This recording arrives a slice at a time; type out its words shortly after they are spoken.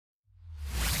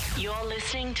You're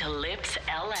listening to Lips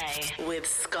LA with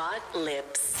Scott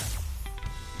Lips.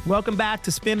 Welcome back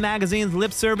to Spin Magazine's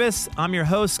Lip Service. I'm your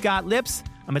host, Scott Lips.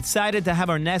 I'm excited to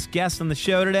have our next guest on the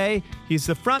show today. He's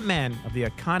the frontman of the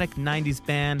iconic 90s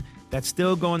band that's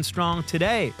still going strong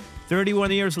today,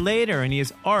 31 years later, and he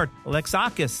is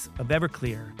Alexakis of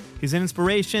Everclear. He's an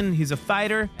inspiration. He's a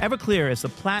fighter. Everclear is a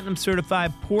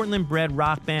platinum-certified Portland-bred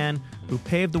rock band who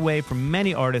paved the way for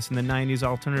many artists in the 90s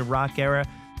alternative rock era.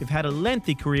 They've had a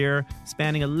lengthy career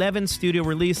spanning 11 studio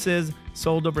releases,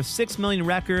 sold over 6 million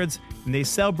records, and they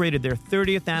celebrated their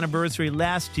 30th anniversary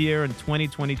last year in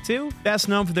 2022. Best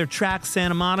known for their track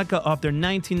Santa Monica off their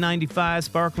 1995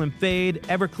 Sparkling Fade,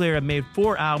 Everclear have made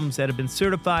 4 albums that have been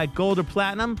certified gold or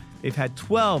platinum. They've had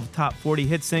 12 top 40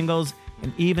 hit singles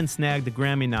and even snagged the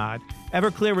Grammy nod.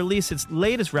 Everclear released its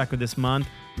latest record this month,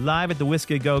 Live at the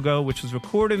Whiskey Go-Go, which was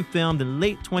recorded and filmed in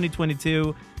late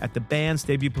 2022 at the band's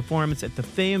debut performance at the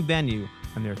famed venue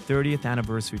on their 30th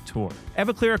anniversary tour.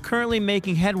 Everclear are currently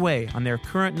making headway on their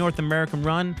current North American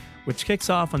run, which kicks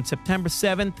off on September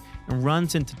 7th and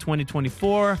runs into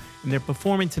 2024, and they're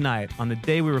performing tonight on the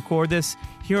day we record this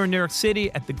here in New York City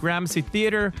at the Gramercy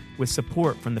Theater with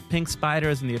support from the Pink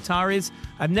Spiders and the Ataris.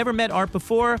 I've never met Art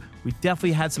before. We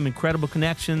definitely had some incredible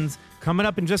connections. Coming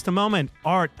up in just a moment,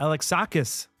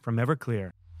 Alexakis from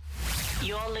Everclear.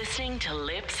 You're listening to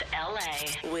Lips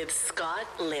LA with Scott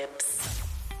Lips.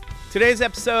 Today's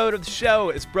episode of the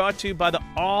show is brought to you by the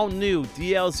all-new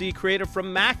DLZ Creator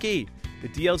from Mackie. The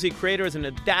DLZ Creator is an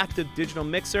adaptive digital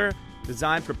mixer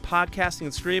designed for podcasting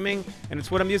and streaming, and it's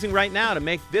what I'm using right now to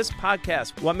make this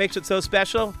podcast. What makes it so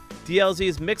special?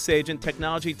 DLZ's Mix Agent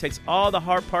technology takes all the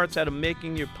hard parts out of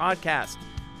making your podcast.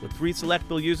 With 3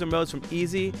 selectable user modes from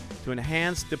easy to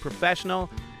enhanced to professional,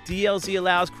 DLZ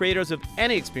allows creators of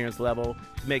any experience level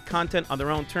to make content on their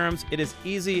own terms. It is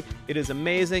easy. It is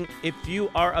amazing. If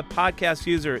you are a podcast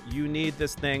user, you need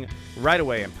this thing right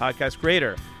away in Podcast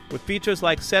Creator. With features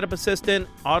like Setup Assistant,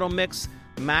 Auto Mix,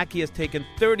 Mackie has taken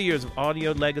 30 years of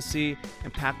audio legacy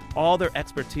and packed all their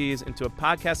expertise into a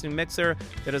podcasting mixer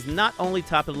that is not only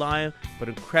top of the line, but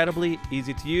incredibly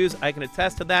easy to use. I can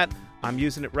attest to that. I'm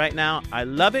using it right now. I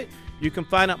love it. You can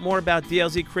find out more about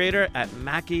DLZ Creator at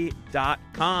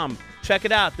Mackie.com. Check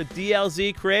it out, the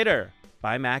DLZ Creator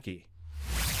by Mackie.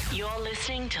 You're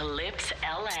listening to Lips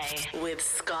LA with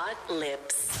Scott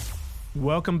Lips.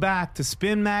 Welcome back to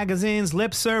Spin Magazine's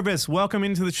Lip Service. Welcome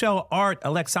into the show,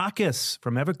 Alexakis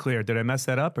from Everclear. Did I mess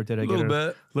that up or did I get it?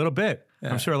 A little bit. Yeah.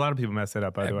 I'm sure a lot of people mess that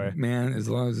up, by the way. Man, as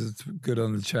long as it's good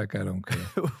on the check, I don't care.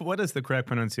 What is the correct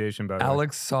pronunciation, by the way?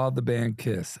 Alex saw the band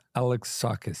Kiss.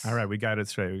 Alexakis. All right, we got it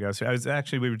straight.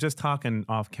 We were just talking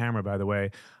off camera, by the way.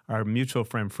 Our mutual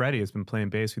friend Freddie has been playing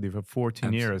bass with you for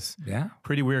 14 years. Yeah.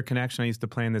 Pretty weird connection. I used to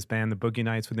play in this band, the Boogie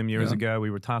Nights, with him years ago.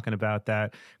 We were talking about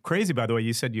that. Crazy, by the way.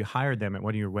 You said you hired them at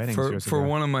one of your weddings years ago. For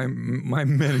one of my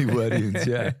many weddings,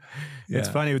 yeah. It's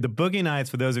funny. The Boogie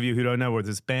Nights, for those of you who don't know, were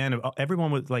this band of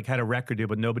everyone was had a record deal,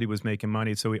 but nobody was making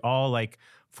money. So we all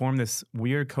formed this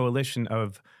weird coalition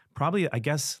of probably, I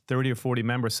guess, 30 or 40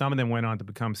 members. Some of them went on to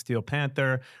become Steel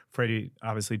Panther. Freddie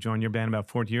obviously joined your band about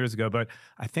 40 years ago, but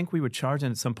I think we were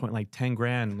charging at some point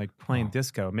 $10,000, playing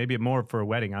disco, maybe more for a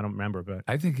wedding. I don't remember, but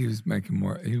I think he was making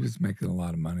more. He was making a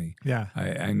lot of money. Yeah,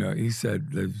 I know. He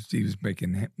said that he was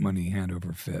making money hand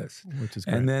over fist, which is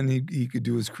great. And then he could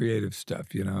do his creative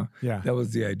stuff. Yeah, that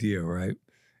was the idea, right?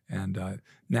 And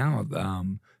now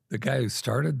the guy who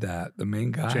started that, the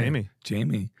main guy,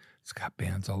 Jamie. He's got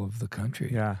bands all over the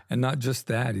country. Yeah. And not just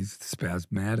that. He's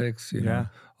Spasmatics, know,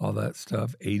 all that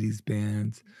stuff, 80s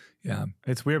bands. Yeah.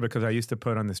 It's weird because I used to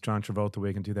put on this John Travolta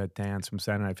wig and do that dance from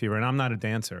Saturday Night Fever, and I'm not a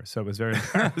dancer, so it was very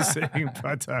embarrassing.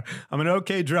 But I'm an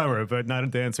okay drummer, but not a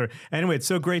dancer. Anyway, it's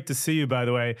so great to see you, by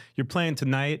the way. You're playing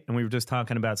tonight, and we were just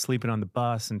talking about sleeping on the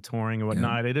bus and touring and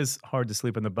whatnot. Yeah. It is hard to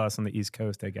sleep on the bus on the East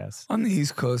Coast, I guess. On the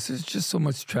East Coast, there's just so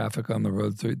much traffic on the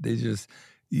roads. They just...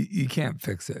 You can't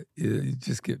fix it. It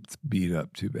just gets beat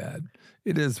up too bad.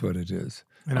 It is what it is.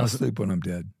 And I'll sleep when I'm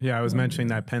dead. Yeah, I was mentioning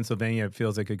that Pennsylvania, it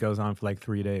feels like it goes on for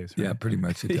 3 days. Right? Yeah, pretty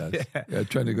much it does. Yeah,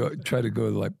 try to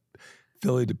go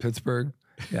Philly to Pittsburgh.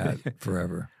 Yeah,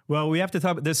 forever. Well, we have to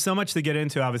talk. There's so much to get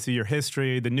into. Obviously, your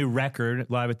history, the new record,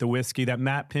 Live at the Whiskey, that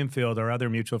Matt Pinfield, our other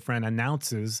mutual friend,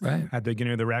 announces at the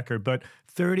beginning of the record. But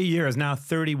 30 years, now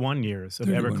 31 years of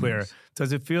Everclear. Years.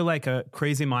 Does it feel like a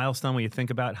crazy milestone when you think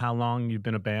about how long you've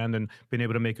been a band and been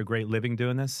able to make a great living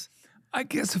doing this? I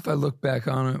guess if I look back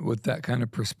on it with that kind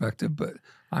of perspective, but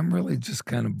I'm really just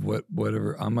kind of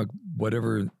whatever. I'm a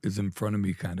whatever is in front of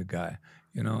me kind of guy.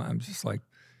 I'm just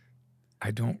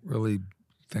I don't really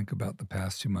think about the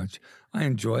past too much. I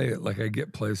enjoy it. I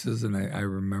get places and I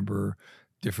remember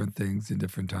different things in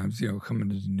different times. Coming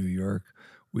to New York,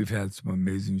 we've had some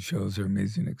amazing shows or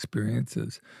amazing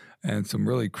experiences and some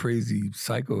really crazy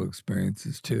psycho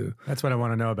experiences too. That's what I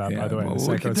want to know about, by the way. Well, The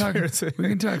psycho experiences. we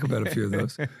can talk about a few of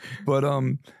those. But,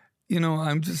 I'm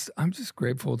just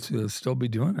grateful to still be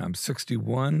doing it. I'm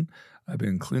 61. I've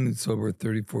been clean and sober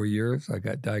 34 years. I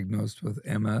got diagnosed with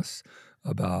MS,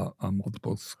 about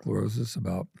multiple sclerosis,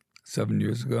 about 7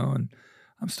 years ago, and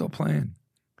I'm still playing.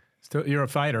 Still, you're a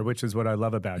fighter, which is what I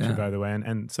love about you, by the way,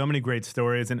 and so many great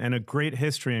stories and a great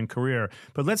history and career.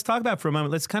 But let's talk about for a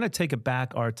moment, let's kind of take it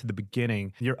back, Art, to the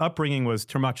beginning. Your upbringing was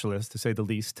tumultuous, to say the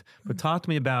least. But talk to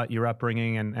me about your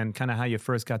upbringing and kind of how you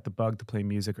first got the bug to play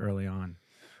music early on.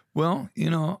 Well,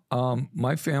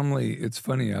 my family, it's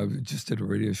funny, I just did a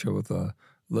radio show with a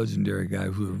legendary guy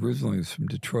who originally was from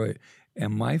Detroit.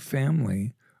 And my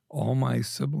family, all my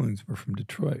siblings were from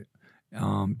Detroit.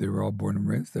 They were all born and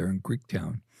raised there in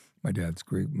Greektown. My dad's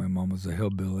Greek. My mom was a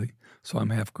hillbilly. So I'm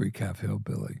half Greek, half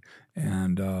hillbilly.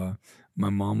 And my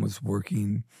mom was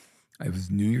working, it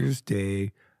was New Year's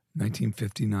Day,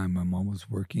 1959. My mom was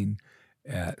working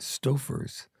at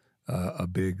Stouffer's, a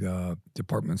big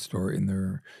department store in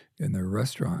their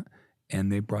restaurant. And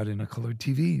they brought in a colored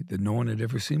TV that no one had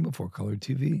ever seen before, colored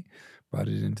TV. Brought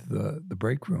it into the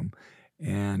break room.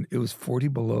 And it was 40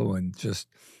 below and just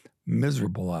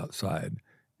miserable outside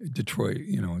Detroit,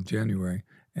 in January.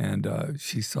 And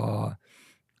she saw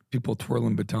people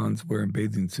twirling batons wearing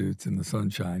bathing suits in the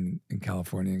sunshine in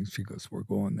California. And she goes, we're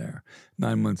going there.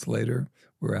 9 months later,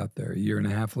 we're out there. A year and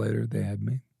a half later, they had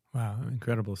me. Wow,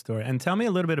 incredible story. And tell me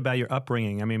a little bit about your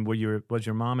upbringing. I mean, was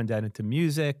your mom and dad into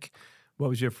music? What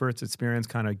was your first experience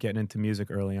kind of getting into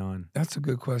music early on? That's a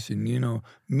good question.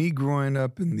 Me growing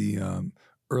up in the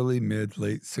early, mid,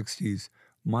 late 60s,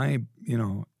 a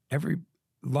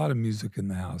lot of music in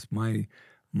the house. My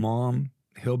mom,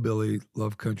 hillbilly,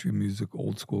 loved country music,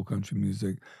 old school country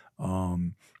music.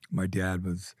 My dad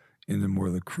was into more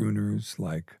of the crooners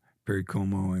like Perry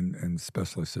Como and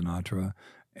especially Sinatra.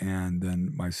 And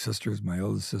then my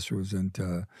eldest sister was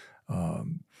into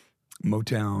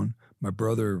Motown. My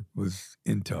brother was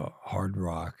into hard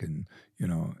rock and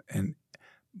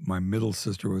my middle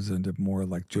sister was into more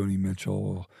like Joni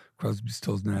Mitchell, Crosby,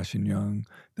 Stills, Nash & Young,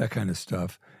 that kind of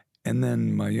stuff. And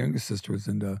then my youngest sister was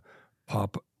into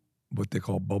pop, what they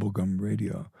call bubblegum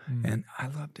radio. And I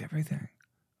loved everything.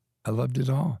 I loved it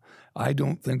all. I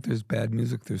don't think there's bad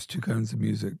music. There's two kinds of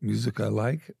music. Music I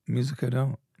like, music I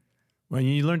don't. Well,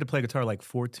 you learned to play guitar like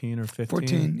 14 or 15?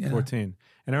 14, yeah. 14.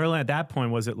 And early at that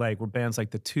point, was it were bands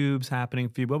like the Tubes happening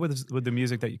for you? What was the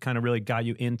music that you kind of really got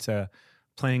you into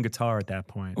playing guitar at that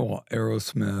point? Well,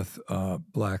 Aerosmith,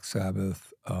 Black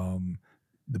Sabbath,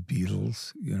 the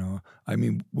Beatles, I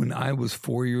mean, when I was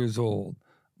 4 years old,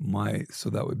 so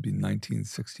that would be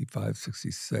 1965,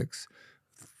 66,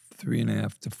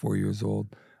 3.5 to 4 years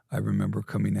old, I remember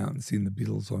coming out and seeing the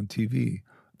Beatles on TV.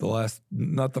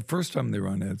 Not the first time they were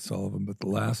on Ed Sullivan, but the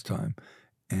last time.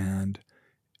 And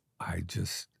I'd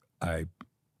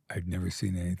never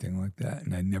seen anything like that.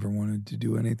 And I never wanted to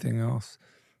do anything else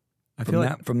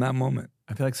from that moment.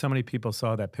 I feel like so many people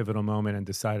saw that pivotal moment and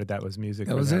decided that was music.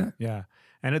 That was it? Yeah.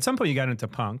 And at some point you got into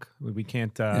punk. We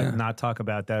can't not talk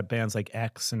about that. Bands like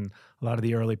X and a lot of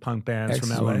the early punk bands X from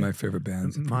LA. is one of my favorite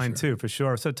bands. Mine too, for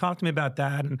sure. So talk to me about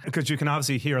that. Because you can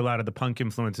obviously hear a lot of the punk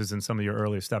influences in some of your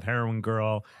earlier stuff. Heroin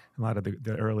Girl, a lot of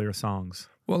the earlier songs.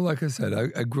 Well, like I said,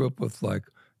 I grew up with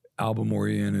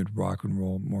album-oriented rock and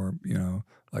roll, more,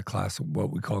 like classic, what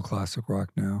we call classic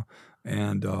rock now.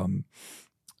 And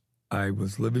I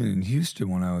was living in Houston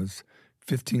when I was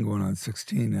 15 going on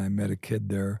 16, and I met a kid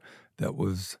there that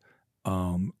was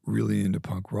really into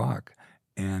punk rock.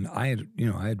 And I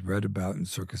had read about in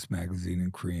Circus Magazine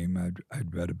and Cream,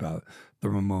 I'd read about the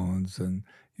Ramones and,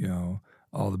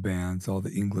 all the bands, all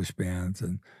the English bands.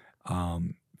 And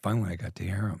finally I got to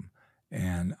hear them.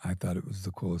 And I thought it was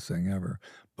the coolest thing ever.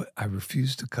 But I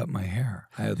refused to cut my hair.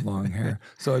 I had long hair.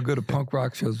 So I go to punk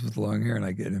rock shows with long hair and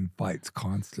I get in fights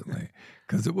constantly.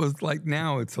 Because it was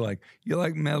now it's like, you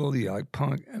like metal, you like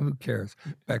punk, who cares?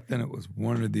 Back then it was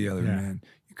one or the other, man.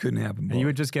 You couldn't have them both. And you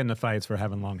would just get into fights for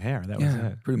having long hair. That was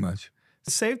it. Pretty much.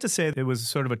 It's safe to say it was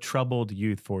sort of a troubled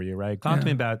youth for you, right? Talk to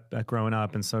me about growing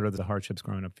up and sort of the hardships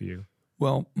growing up for you.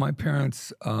 Well, my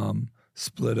parents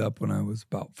split up when I was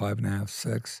about 5.5,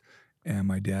 6. And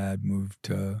my dad moved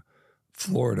to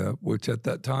Florida, which at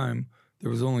that time,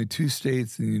 there was only 2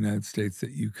 states in the United States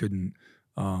that you couldn't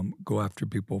go after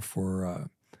people for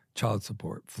child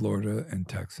support, Florida and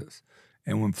Texas.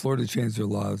 And when Florida changed their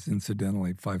laws,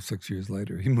 incidentally, 5-6 years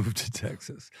later, he moved to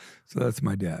Texas. So that's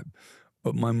my dad.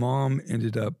 But my mom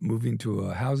ended up moving to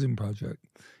a housing project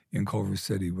in Culver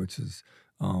City, which is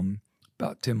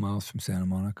about 10 miles from Santa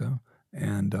Monica.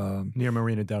 And near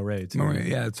Marina Del Rey, too.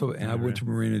 And I went to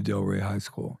Marina Del Rey High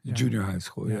School, junior high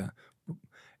school,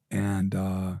 And,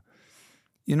 and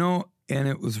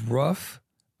it was rough.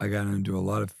 I got into a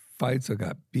lot of fights. I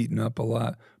got beaten up a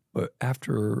lot. But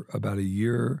after about a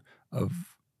year of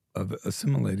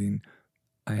assimilating,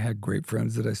 I had great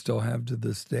friends that I still have to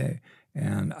this day.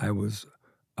 And I was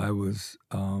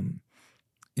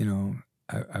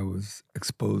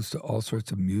exposed to all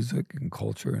sorts of music and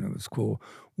culture, and it was cool.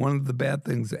 One of the bad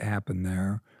things that happened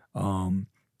there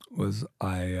was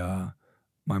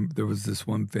there was this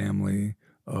one family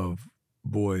of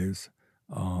boys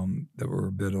that were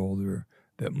a bit older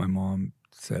that my mom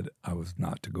said I was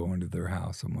not to go into their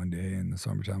house. And one day in the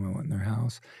summertime, I went in their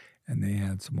house, and they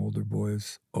had some older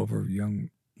boys over,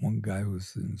 one guy who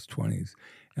was in his 20s,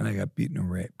 and I got beaten and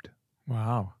raped.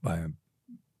 Wow. By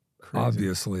Crazy.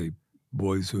 obviously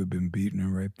boys who had been beaten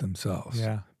and raped themselves.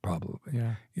 Yeah. Probably.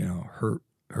 Yeah.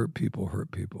 Hurt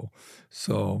people.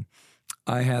 So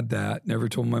I had that. Never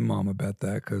told my mom about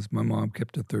that because my mom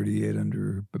kept a .38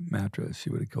 under her mattress. She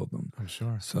would have killed them. I'm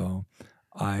sure. So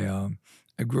I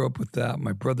grew up with that.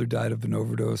 My brother died of an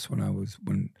overdose when I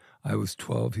was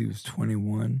 12. He was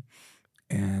 21.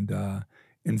 And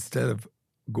instead of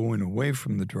going away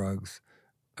from the drugs,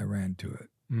 I ran to it.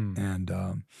 And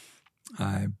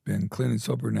I've been clean and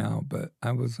sober now, but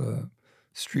I was a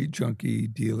street junkie,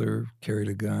 dealer, carried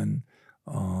a gun,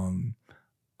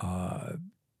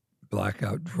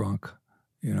 blackout drunk,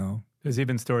 There's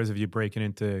even stories of you breaking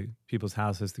into people's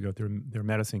houses to go through their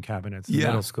medicine cabinets in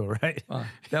middle school, right?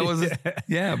 That was,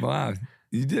 wow.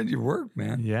 You did your work,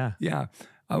 man. Yeah. Yeah.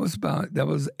 That was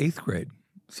 8th grade.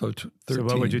 So 13. So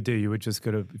what would you do? You would just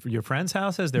go to your friends'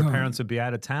 houses? Their parents would be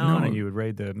out of town and you would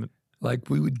raid the...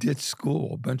 Like we would ditch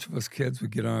school. A bunch of us kids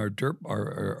would get on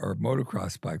our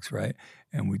motocross bikes, right?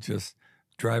 And we just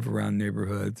drive around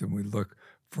neighborhoods and we look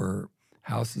for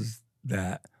houses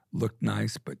that looked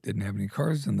nice but didn't have any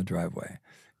cars in the driveway.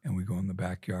 And we go in the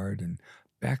backyard. And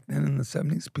back then in the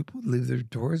 70s, people would leave their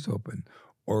doors open.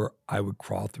 Or I would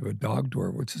crawl through a dog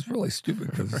door, which is really stupid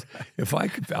because if I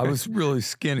could, I was really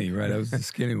skinny, right? I was the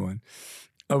skinny one.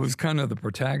 I was kind of the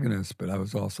protagonist, but I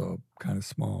was also kind of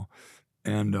small.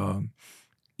 And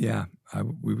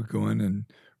we would go in and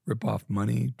rip off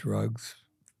money, drugs,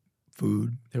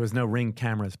 food. There was no Ring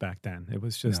cameras back then. It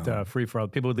was just free for all.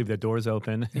 People would leave their doors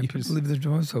open. Yeah, people leave their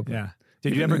doors open. Yeah.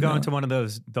 Did you ever go into one of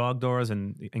those dog doors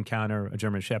and encounter a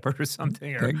German Shepherd or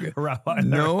something? Or a Rottweiler?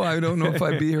 No, I don't know if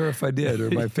I'd be here if I did,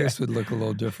 or my face would look a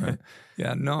little different.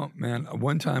 Yeah, no, man.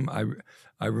 One time I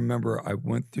remember I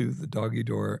went through the doggy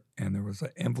door and there was an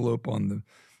envelope on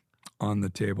the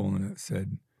table and it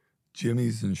said,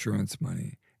 Jimmy's insurance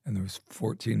money, and there was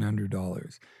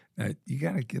 $1,400. Now, you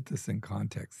got to get this in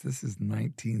context. This is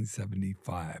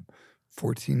 1975.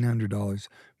 $1,400.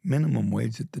 Minimum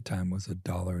wage at the time was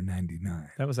 $1.99.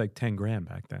 That was like 10 grand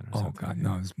back then or something. Oh, God,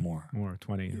 no, it was more. More,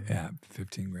 20. Yeah,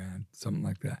 15 grand, something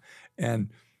like that.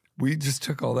 And we just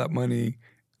took all that money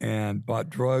and bought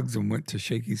drugs and went to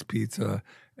Shakey's Pizza.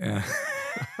 And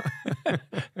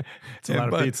it's a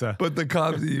lot of pizza. But the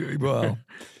cops,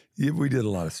 we did a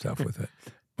lot of stuff with it,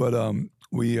 but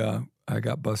I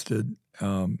got busted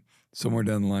somewhere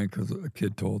down the line because a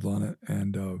kid told on it,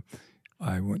 and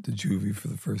I went to juvie for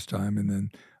the first time, and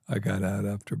then I got out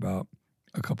after about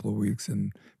a couple of weeks,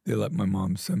 and they let my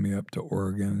mom send me up to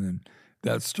Oregon, and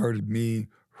that started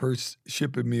her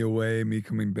shipping me away, me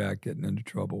coming back, getting into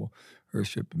trouble, her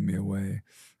shipping me away,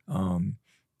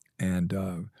 and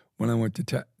when I went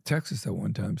to Texas that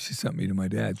one time, she sent me to my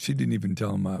dad. She didn't even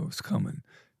tell him I was coming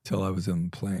till I was in the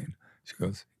plane. She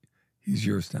goes, "He's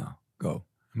yours now. Go."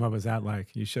 And what was that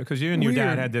like? You should, because you and your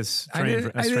dad had this strange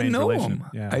didn't know relation. Him.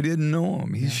 Yeah. I didn't know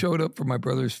him. He showed up for my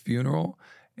brother's funeral,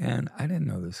 and I didn't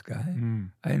know this guy.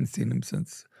 I hadn't seen him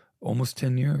since almost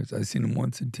 10 years. I'd seen him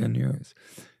once in 10 years.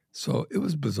 So it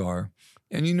was bizarre.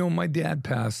 And my dad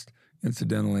passed,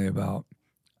 incidentally, about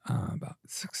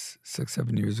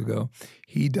 7 years ago.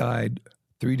 He died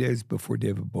 3 days before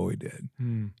David Bowie did.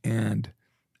 And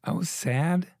I was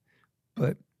sad,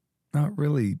 but not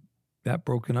really that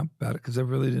broken up about it because I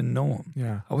really didn't know him.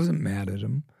 Yeah. I wasn't mad at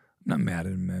him. I'm not mad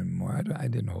at him anymore. I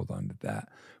didn't hold on to that.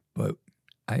 But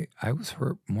I was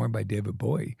hurt more by David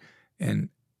Bowie. And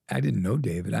I didn't know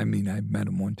David. I mean, I met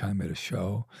him one time at a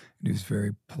show, and he was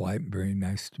very polite and very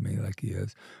nice to me like he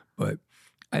is. But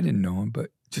I didn't know him,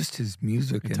 but just his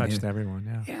music. It touched everyone,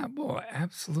 yeah. Yeah, well,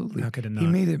 absolutely. How could it not? He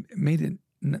made it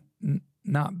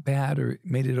not bad, or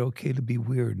made it okay to be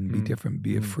weird and be different,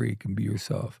 be a freak and be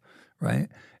yourself, right?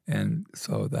 And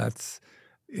so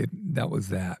that was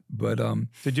that. But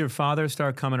did your father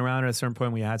start coming around at a certain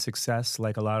point when you had success,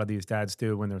 like a lot of these dads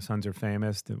do when their sons are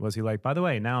famous? Was he like, by the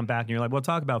way, now I'm back, and you're like, well,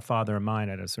 talk about father of mine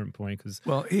at a certain point? Because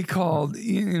well, he called.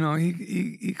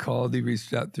 He called. He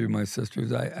reached out through my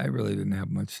sisters. I really didn't have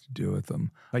much to do with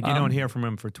them. like you don't hear from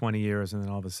him for 20 years, and then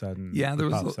all of a sudden, Yeah, there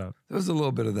he was pops up. there was a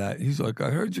little bit of that. He's like, I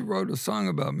heard you wrote a song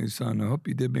about me, son. I hope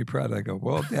you did me proud. I go,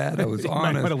 well, Dad, I was You might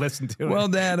honest. want to listen to it. Well,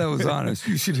 Dad, I was honest.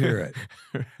 You should hear it.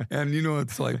 And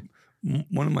it's like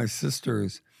one of my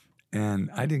sisters, and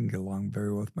I didn't get along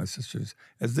very well with my sisters.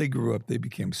 As they grew up, they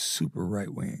became super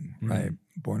right wing, right?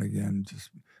 Born again. Just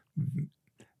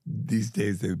these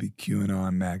days, they would be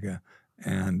QAnon, MAGA,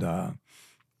 and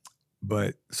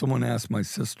but someone asked my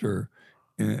sister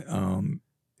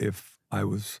if I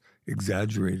was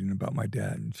exaggerating about my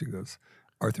dad, and she goes,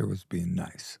 Arthur was being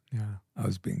nice. Yeah. I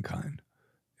was being kind.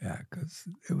 Yeah,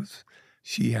 because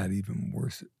she had even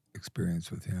worse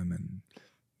experience with him. And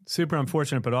super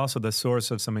unfortunate, but also the source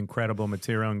of some incredible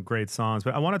material and great songs.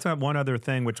 But I want to talk one other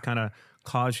thing which kind of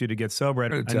caused you to get sober,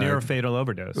 a near fatal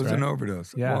overdose. It was right? an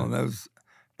overdose. Yeah. Well,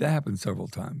 that happened several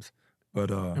times. But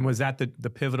and was that the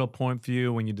pivotal point for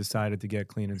you when you decided to get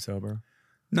clean and sober?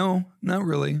 No, not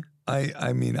really.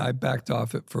 I mean, I backed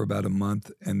off it for about a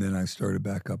month, and then I started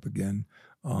back up again.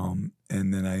 And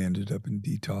then I ended up in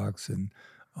detox, and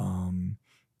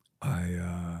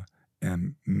I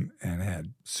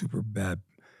had super bad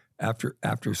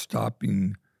after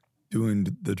stopping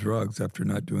doing the drugs. After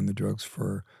not doing the drugs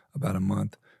for about a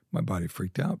month, my body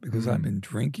freaked out because I've been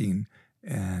drinking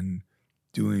and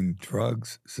doing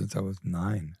drugs since I was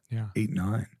 9, 8,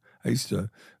 9. I used to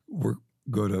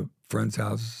go to friends'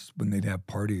 houses when they'd have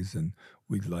parties, and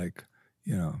we'd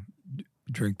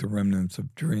drink the remnants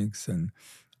of drinks. And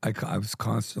I was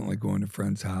constantly going to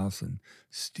friends' house and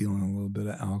stealing a little bit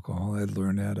of alcohol. I'd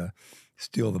learned how to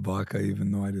steal the vodka,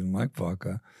 even though I didn't like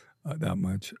vodka that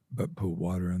much, but put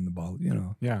water in the bottle,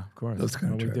 Yeah, of course. those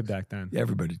kind of we tricks. did back then. Yeah,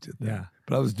 everybody did that. Yeah.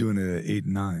 But I was doing it at 8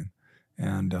 and 9.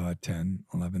 And 10,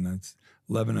 11,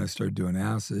 11, I started doing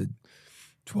acid.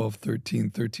 12,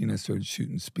 13, I started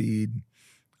shooting speed.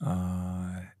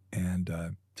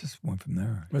 And just went from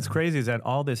there. What's crazy is that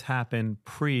all this happened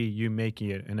pre you making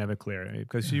it in Everclear,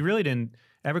 because you really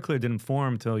Everclear didn't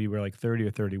form until you were like 30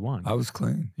 or 31. I was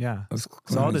clean. Yeah. I was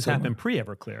clean. So all this happened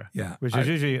pre-Everclear. Yeah. Which is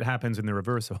usually it happens in the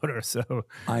reverse order. So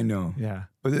I know. yeah.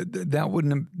 But that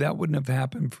wouldn't have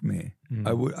happened for me.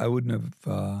 I wouldn't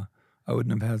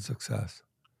have had success.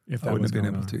 If that I wouldn't was have been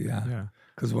going able on. to, yeah.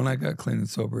 Because when I got clean and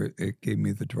sober, it gave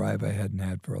me the drive I hadn't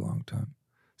had for a long time.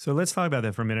 So let's talk about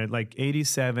that for a minute. Like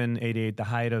 87, 88, the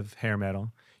height of hair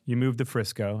metal, you moved to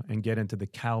Frisco and get into the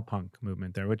cowpunk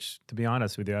movement there, which, to be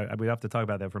honest with you, we have to talk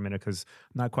about that for a minute because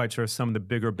I'm not quite sure some of the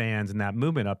bigger bands in that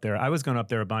movement up there. I was going up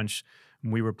there a bunch.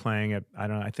 And we were playing at, I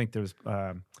don't know, I think there was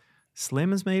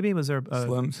Slim's maybe? Was there?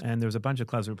 Slim's. And there was a bunch of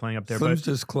clubs we were playing up there. Slim's but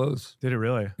just closed. Did it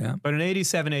really? Yeah. But in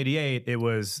 87, 88, it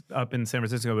was up in San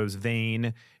Francisco. It was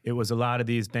Vane. It was a lot of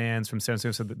these bands from San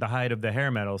Francisco. So the height of the hair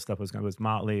metal stuff was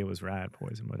Motley. It was Rat,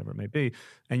 Poison, whatever it may be.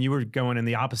 And you were going in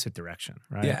the opposite direction,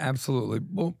 right? Yeah, absolutely.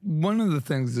 Well, one of the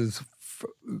things is,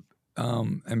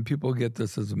 and people get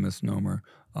this as a misnomer,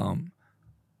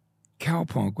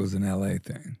 cowpunk was an LA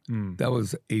thing. That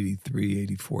was 83,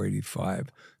 84, 85.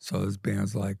 So there's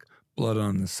bands like Blood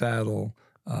on the Saddle,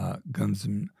 Guns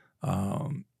and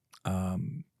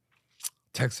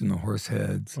Tex and the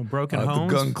Horseheads. Well, Broken Homes?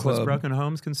 The Gun Club. Was Broken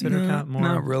Homes considered more?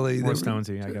 Not really. More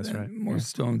Stonesy, I guess, right? More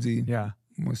Stonesy. Yeah.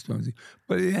 More Stonesy.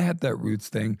 But it had that roots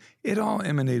thing. It all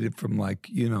emanated from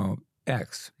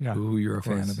X, who you're a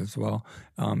fan of as well.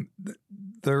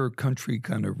 Their country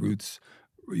kind of roots,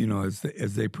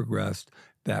 as they progressed,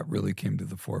 that really came to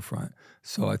the forefront.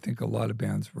 So I think a lot of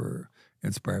bands were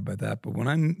inspired by that. But when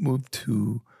I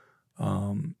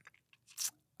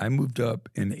moved up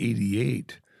in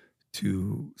 88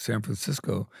 to San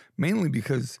Francisco, mainly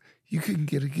because you couldn't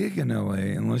get a gig in LA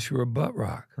unless you were a butt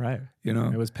rock. Right. It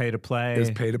was pay to play. It was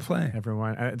pay to play.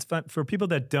 Everyone. It's fun. For people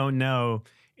that don't know,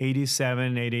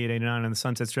 87, 88, 89 on the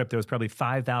Sunset Strip, there was probably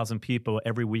 5,000 people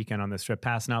every weekend on the Strip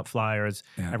passing out flyers.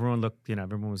 Yeah. Everyone looked,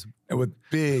 everyone was... And with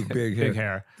big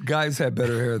hair. Guys had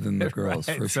better hair than the girls,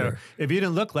 right. for sure. So if you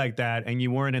didn't look like that and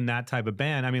you weren't in that type of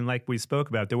band, I mean, like we spoke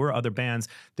about, there were other bands.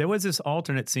 There was this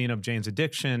alternate scene of Jane's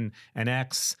Addiction and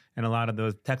X and a lot of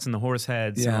those Tex and the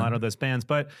Horseheads and a lot of those bands.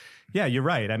 But yeah, you're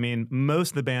right. I mean,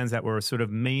 most of the bands that were sort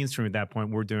of mainstream at that point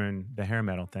were doing the hair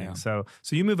metal thing. Yeah. So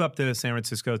you move up to San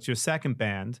Francisco. It's your second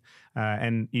band,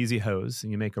 and Easy Hose.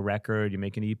 And you make a record, you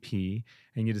make an EP,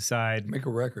 and you decide... Make a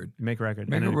record. Make a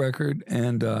record.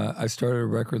 And I started a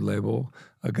record label.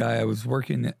 I was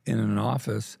working in an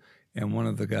office, and one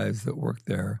of the guys that worked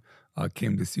there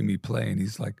came to see me play, and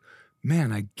he's like,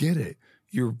 "Man, I get it.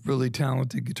 You're a really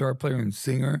talented guitar player and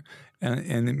singer,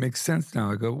 and it makes sense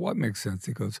now." I go, "What makes sense?"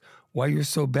 He goes, "Why you're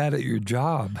so bad at your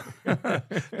job."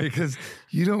 Because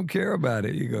you don't care about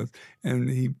it. He goes, and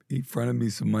he fronted me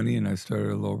some money, and I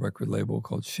started a little record label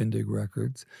called Shindig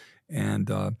Records.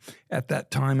 And at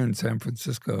that time in San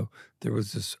Francisco, there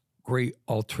was this great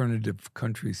alternative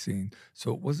country scene.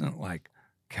 So it wasn't like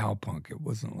cowpunk. It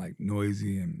wasn't like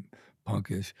noisy and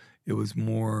punkish. It was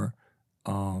more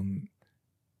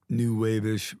new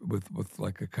wave-ish with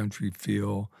like a country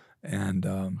feel. And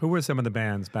who were some of the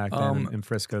bands back then in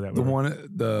Frisco that the were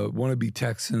the Wannabe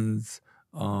Texans,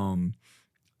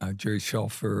 Jerry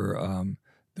Shelfer.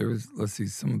 There was, let's see,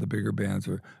 some of the bigger bands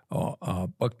were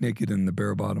Buck Naked and the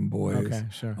Bare Bottom Boys. Okay,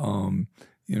 sure.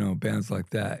 Bands like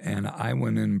that. And I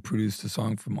went in and produced a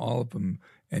song from all of them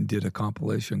and did a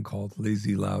compilation called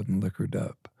Lazy, Loud, and Liquored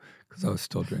Up, because I was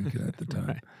still drinking at the time.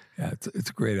 Right. Yeah, it's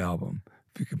a great album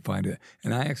if you can find it.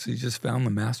 And I actually just found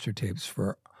the master tapes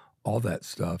for all that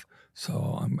stuff.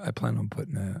 So I plan on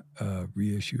putting a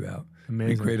reissue out.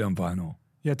 Amazing. Be great on vinyl.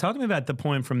 Yeah, talk to me about the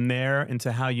point from there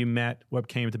into how you met what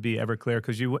came to be Everclear,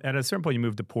 because you at a certain point you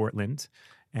moved to Portland,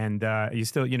 and you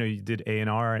still, you did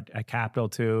A&R at Capitol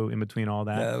too, in between all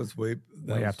that. Yeah, that was way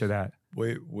after that.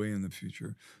 Way in the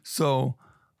future. So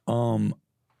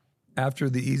after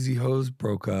the Easy Hose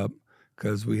broke up,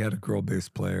 because we had a girl bass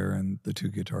player and the two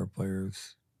guitar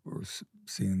players were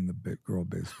seeing the big girl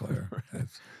bass player.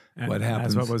 That's what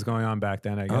happens. That's what was going on back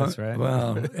then, I guess, right?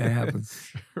 Well, it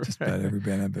happens just about every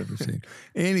band I've ever seen.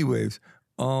 Anyways,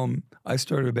 I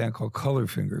started a band called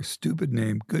Colorfinger. Stupid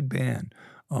name, good band.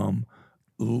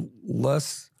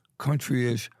 Less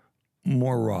country-ish,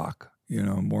 more rock,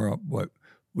 more what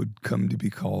would come to be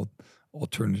called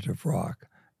alternative rock.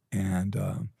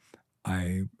 And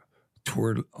I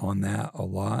toured on that a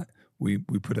lot. We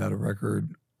put out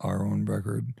our own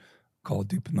record called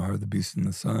Deep in the Heart of the Beast and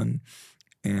the Sun.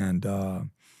 And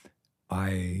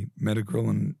I met a girl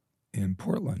in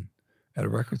Portland at a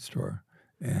record store.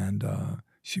 And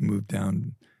she moved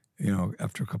down,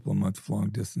 after a couple of months of long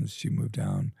distance, she moved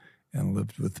down and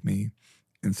lived with me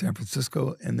in San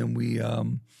Francisco. And then we,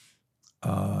 and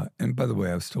by the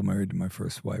way, I was still married to my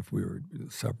first wife. We were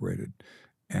separated.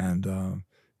 And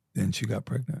then she got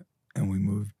pregnant and we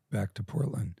moved back to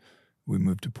Portland. We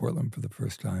moved to Portland for the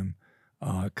first time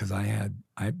because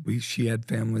she had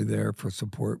family there for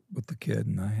support with the kid,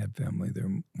 and I had family there.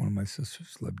 One of my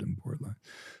sisters lived in Portland.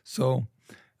 So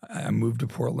I moved to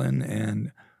Portland,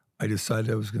 and I decided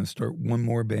I was going to start one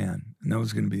more band, and that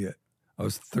was going to be it. I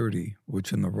was 30,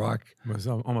 which in the rock was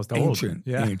almost ancient,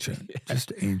 old. Ancient,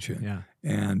 just ancient. Yeah.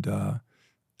 And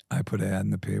I put an ad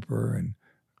in the paper and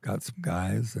got some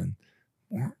guys, and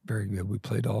weren't very good. We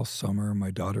played all summer.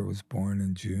 My daughter was born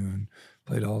in June.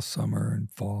 Played all summer and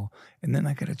fall. And then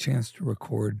I got a chance to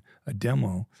record a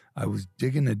demo. I was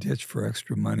digging a ditch for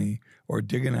extra money or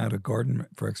digging out a garden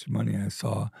for extra money. And I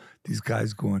saw these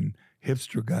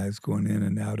hipster guys going in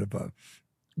and out of a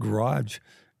garage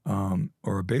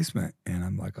or a basement. And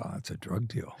I'm like, oh, it's a drug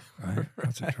deal, right?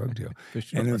 That's a drug deal.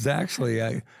 Sure. And it was actually,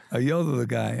 I yelled at the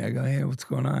guy. I go, hey, what's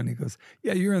going on? He goes,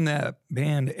 yeah, you're in that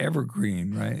band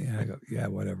Evergreen, right? And I go, yeah,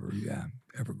 whatever. Yeah,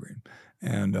 Evergreen.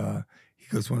 And he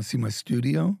goes, want to see my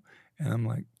studio? And I'm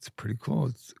like, it's pretty cool.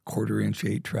 It's a 1/4-inch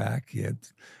 8-track. He had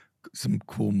some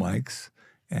cool mics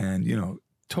and,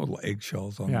 total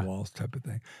eggshells on the walls type of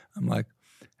thing. I'm like,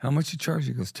 how much you charge?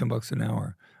 He goes, $10 an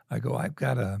hour. I go, I've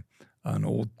got an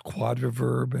old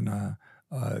quadriverb and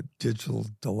a digital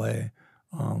delay.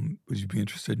 Would you be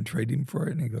interested in trading for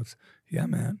it? And he goes, yeah,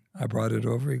 man. I brought it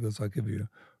over. He goes, I'll give you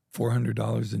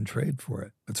 $400 in trade for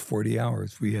it. That's 40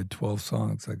 hours. We had 12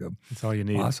 songs. I go, that's all you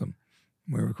need. Awesome.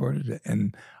 We recorded it.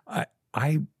 And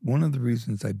I one of the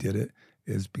reasons I did it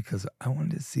is because I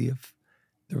wanted to see if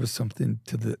there was something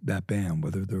to that band,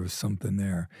 whether there was something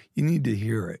there. You need to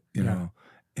hear it, you know.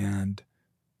 And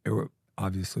it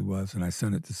obviously was. And I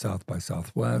sent it to South by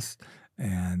Southwest,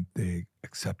 and they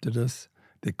accepted us.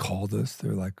 They called us.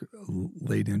 They're like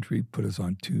late entry, put us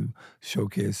on 2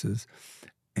 showcases.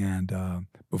 And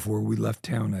before we left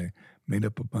town, I made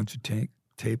up a bunch of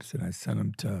tapes, and I sent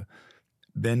them to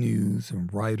venues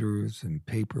and writers and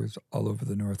papers all over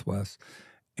the Northwest.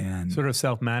 And sort of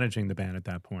self-managing the band at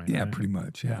that point. Yeah, right? pretty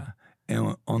much, yeah.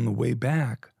 And on the way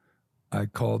back, I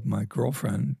called my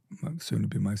girlfriend, soon to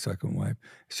be my second wife.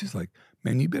 She's like,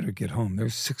 man, you better get home.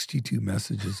 There's 62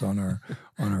 messages on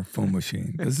our phone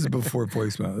machine. This is before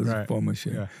voicemail. This is a phone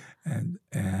machine. Yeah.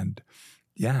 And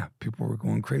yeah, people were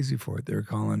going crazy for it. They were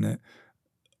calling it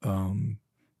the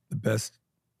best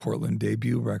Portland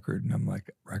debut record. And I'm like,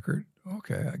 record?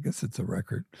 Okay, I guess it's a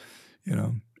record. you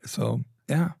know. So,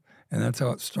 yeah. And that's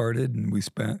how it started. And we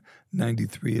spent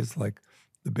 93 as like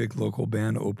the big local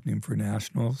band opening for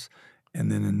nationals.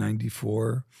 And then in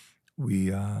 94, we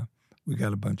got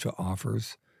a bunch of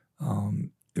offers.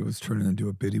 It was turning into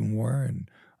a bidding war. And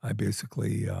I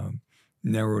basically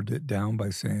narrowed it down by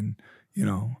saying, you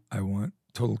know, I want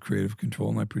total creative control,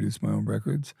 and I produce my own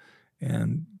records.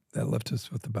 And that left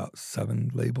us with about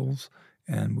 7 labels,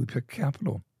 and we picked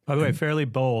Capitol. By the way, fairly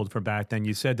bold for back then.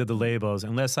 You said to the labels,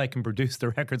 unless I can produce the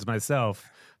records myself,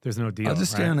 there's no deal. I'll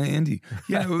just stay right? on the indie.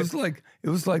 Yeah, it was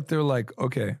like they're like,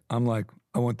 okay, I'm like,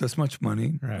 I want this much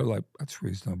money. Right. They're like, that's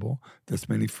reasonable. This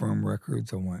many firm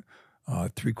records. I want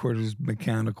 3/4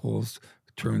 mechanicals,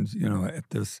 turns, you know, at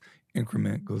this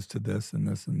increment goes to this and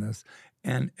this and this.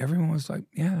 And everyone was like,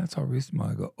 yeah, that's all reasonable.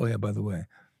 I go, oh yeah, by the way,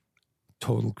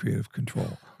 total creative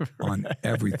control on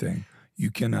everything.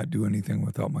 You cannot do anything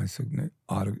without my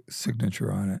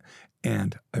signature on it.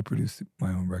 And I produced my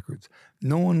own records.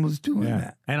 No one was doing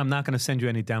that. And I'm not going to send you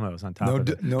any demos on top of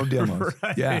it. No demos.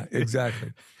 Right. Yeah,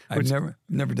 exactly. I've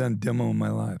never done a demo in my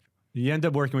life. You end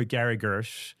up working with Gary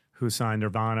Gersh, who signed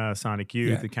Nirvana, Sonic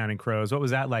Youth, The Counting Crows. What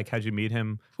was that like? How'd you meet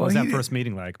him? What was that first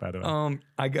meeting like, by the way?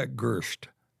 I got Gershed.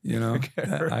 You know, Okay,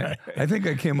 right. I think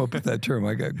I came up with that term.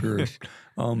 I got Gershed.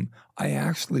 I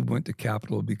actually went to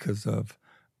Capitol because of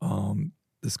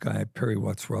this guy, Perry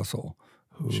Watts Russell.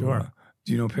 Who, Sure.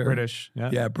 Do you know Perry? British.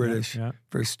 Yeah, British. Yeah.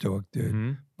 Very stoic dude.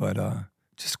 Mm-hmm. But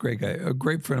just a great guy. A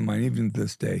great friend of mine, even to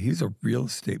this day. He's a real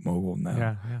estate mogul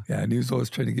now. Yeah. And he was always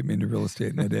trying to get me into real estate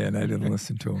in the day, and I didn't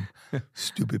listen to him.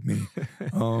 Stupid me.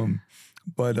 And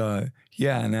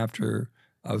after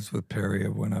I was with Perry, I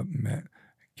went up and met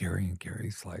Gary, and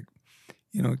Gary's like,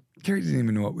 you know, Gary didn't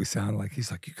even know what we sounded like. He's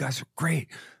like, you guys are great.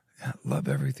 I love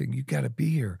everything. You got to be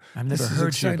here. I've never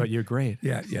heard you, but you're great.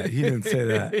 Yeah. He didn't say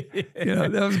that. You know,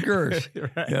 that was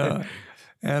Gersh. Right. Yeah.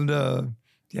 And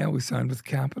we signed with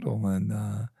Capitol and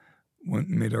went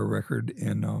and made our record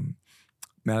in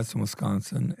Madison,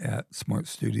 Wisconsin at Smart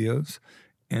Studios.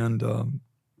 And,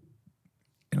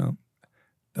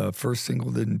 the first single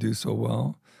didn't do so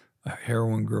well,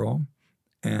 Heroin Girl.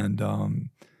 And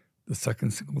the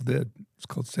second single did. It's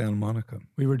called Santa Monica.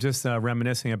 We were just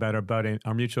reminiscing about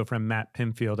our mutual friend, Matt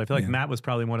Pinfield. I feel like Matt was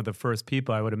probably one of the first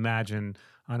people, I would imagine,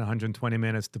 on 120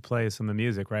 Minutes to play some of the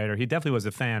music, right? Or he definitely was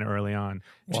a fan early on,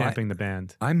 championing the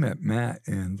band. I met Matt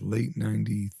in late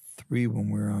 93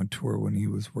 when we were on tour when he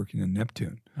was working in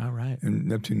Neptune. All right. In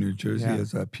Neptune, New Jersey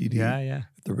as a PD at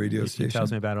the radio station. He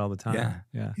tells me about it all the time.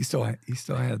 Yeah. He still had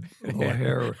a little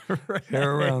hair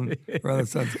around the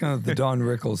sun. It's kind of the Don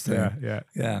Rickles thing.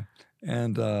 Yeah.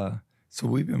 And so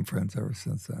we've been friends ever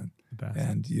since then. The best.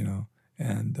 And,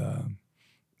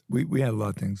 we had a lot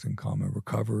of things in common.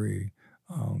 Recovery,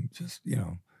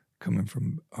 coming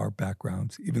from our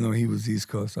backgrounds. Even though he was East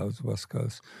Coast, I was West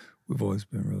Coast, we've always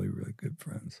been really, really good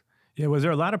friends. Yeah, was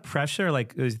there a lot of pressure?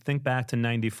 Like, as you think back to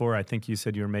 94, I think you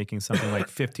said you were making something like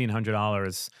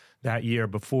 $1,500 that year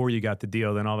before you got the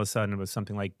deal. Then all of a sudden it was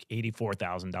something like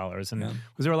 $84,000. And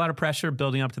was there a lot of pressure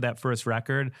building up to that first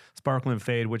record, Sparkle and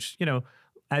Fade, which,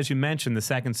 as you mentioned, the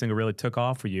second single really took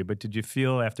off for you. But did you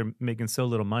feel after making so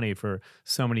little money for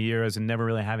so many years and never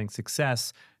really having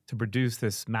success to produce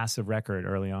this massive record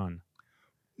early on?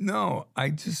 No, I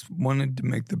just wanted to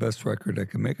make the best record I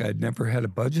could make. I'd never had a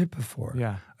budget before.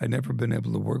 Yeah. I'd never been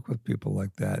able to work with people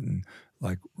like that and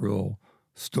like real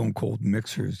stone cold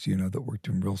mixers, that worked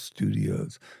in real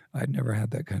studios. I'd never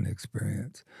had that kind of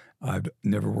experience. I've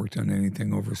never worked on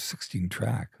anything over 16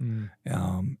 track.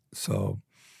 So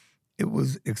it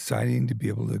was exciting to be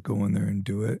able to go in there and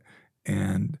do it.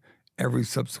 And every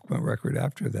subsequent record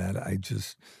after that,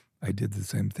 I did the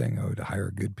same thing. I would hire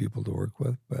good people to work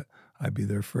with, but I'd be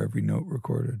there for every note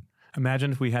recorded.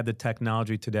 Imagine if we had the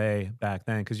technology today back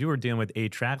then, because you were dealing with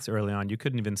 8 tracks early on. You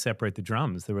couldn't even separate the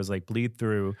drums. There was like bleed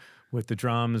through with the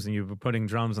drums, and you were putting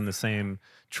drums on the same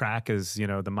track as,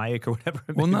 the mic or whatever.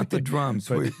 Well, not the drums.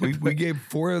 We gave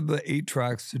 4 of the 8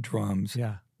 tracks to drums.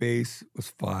 Yeah. Bass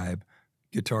was 5.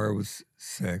 Guitar was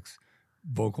 6.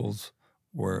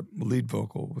 Lead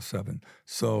vocal was 7.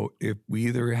 So if we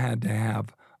either had to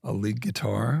have a lead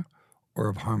guitar or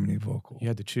a harmony vocal. You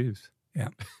had to choose. Yeah.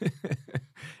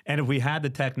 And if we had the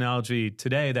technology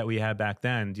today that we had back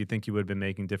then, do you think you would have been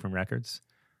making different records?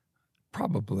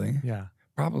 Probably. Yeah.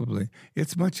 Probably.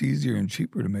 It's much easier and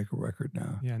cheaper to make a record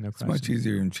now. Yeah, no question. It's much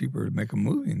easier and cheaper to make a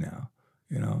movie now,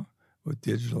 with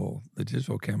digital. The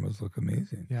digital cameras look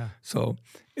amazing. Yeah. So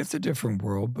it's a different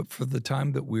world, but for the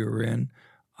time that we were in,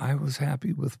 I was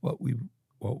happy with what we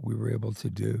were able to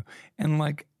do. And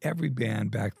like every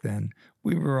band back then,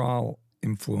 we were all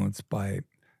influenced by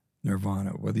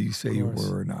Nirvana, whether you say you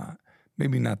were or not.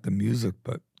 maybe not the music,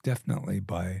 but definitely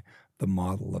by the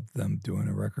model of them doing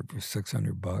a record for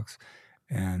 $600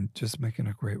 and just making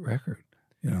a great record,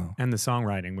 And the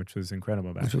songwriting, which was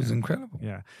incredible back which was then. incredible.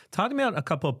 Yeah. Talking about a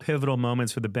couple of pivotal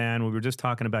moments for the band. We were just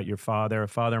talking about your father,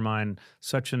 Father of Mine,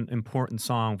 such an important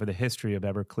song for the history of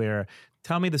Everclear.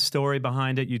 Tell me the story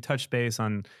behind it. You touched base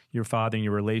on your father and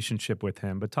your relationship with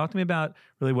him, but talk to me about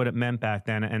really what it meant back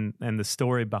then and the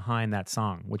story behind that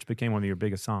song, which became one of your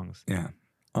biggest songs. Yeah.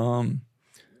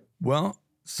 Well,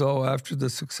 so after the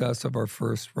success of our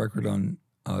first record on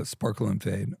Sparkle and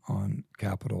Fade on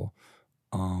Capitol,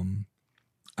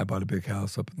 I bought a big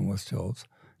house up in the West Hills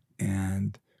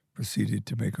and proceeded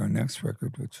to make our next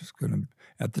record, which was going to,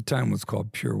 at the time, was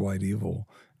called Pure White Evil,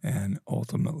 and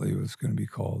ultimately was going to be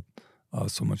called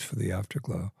So Much for the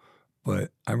Afterglow.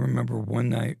 But I remember one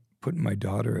night putting my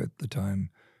daughter at the time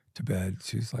to bed.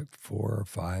 She was like 4 or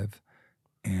 5,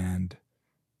 and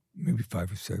maybe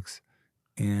 5 or 6.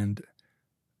 And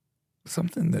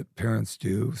something that parents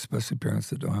do, especially parents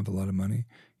that don't have a lot of money,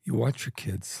 you watch your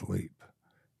kids sleep.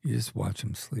 You just watch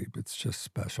them sleep. It's just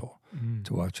special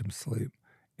to watch them sleep.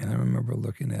 And I remember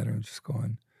looking at her and just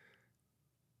going,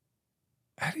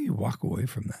 how do you walk away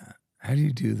from that? How do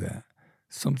you do that?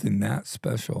 Something that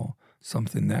special,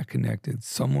 something that connected,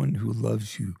 someone who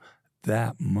loves you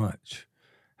that much.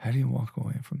 How do you walk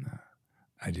away from that?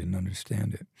 I didn't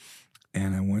understand it.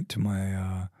 And I went to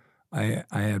my, I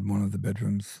had one of the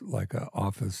bedrooms like an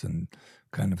office and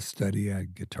kind of study. I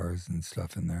had guitars and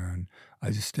stuff in there. And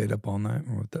I just stayed up all night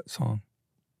and wrote that song.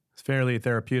 It's fairly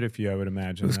therapeutic for you, I would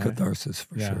imagine. It was right? catharsis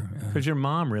for sure. Because your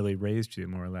mom really raised you,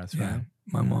 more or less, Yeah, right?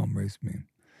 my mom raised me.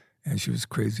 And she was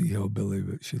crazy hillbilly,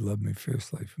 but she loved me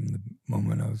fiercely from the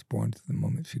moment I was born to the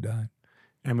moment she died.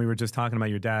 And we were just talking about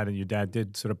your dad, and your dad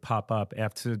did sort of pop up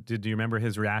after. Do you remember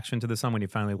his reaction to the song when he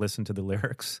finally listened to the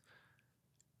lyrics?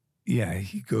 Yeah,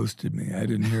 he ghosted me. I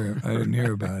didn't hear. I didn't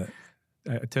hear about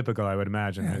it. Typical, I would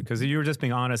imagine, because you were just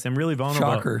being honest and really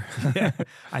vulnerable. Shocker. Yeah.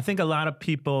 I think a lot of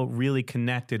people really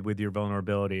connected with your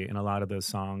vulnerability in a lot of those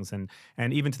songs. And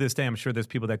even to this day, I'm sure there's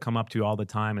people that come up to you all the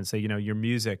time and say, your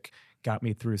music got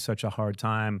me through such a hard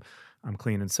time. I'm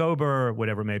clean and sober,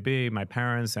 whatever it may be. My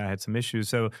parents, I had some issues.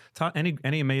 So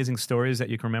any amazing stories that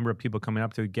you can remember of people coming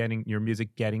up to getting your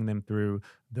music, getting them through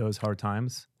those hard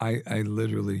times? I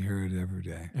literally hear it every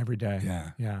day. Every day.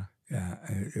 Yeah. Yeah. Yeah,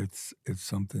 it's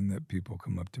something that people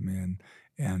come up to me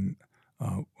and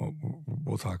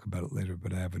we'll talk about it later.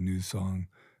 But I have a new song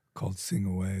called "Sing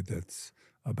Away" that's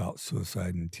about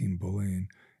suicide and teen bullying,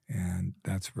 and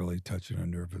that's really touching a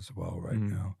nerve as well right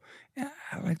now. Yeah,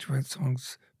 I like to write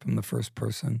songs from the first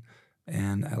person,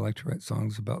 and I like to write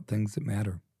songs about things that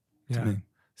matter to me.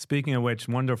 Speaking of which,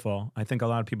 wonderful. I think a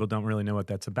lot of people don't really know what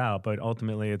that's about, but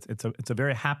ultimately, it's a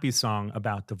very happy song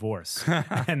about divorce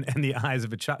and the eyes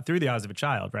of a child, through the eyes of a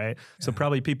child, right? Yeah. So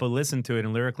probably people listen to it,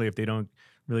 and lyrically, if they don't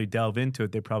really delve into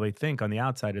it, they probably think on the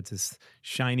outside it's this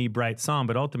shiny, bright song,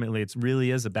 but ultimately, it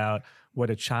really is about what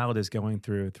a child is going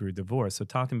through divorce. So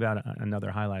talk to me about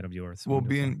another highlight of yours. Well,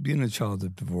 being a child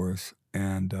of divorce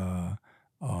and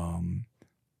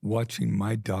watching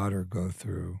my daughter go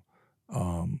through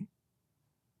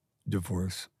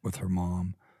divorce with her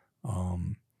mom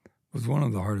was one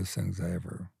of the hardest things I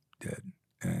ever did,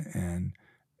 and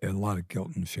a lot of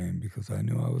guilt and shame because I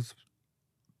knew I was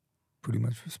pretty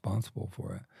much responsible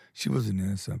for it. She wasn't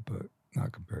innocent, but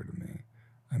not compared to me.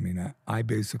 I mean, I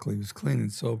basically was clean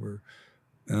and sober,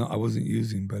 and I wasn't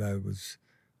using, but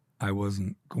I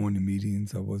wasn't going to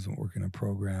meetings, I wasn't working a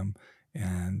program,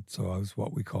 and so I was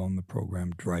what we call in the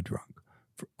program dry drunk.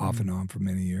 Off and on for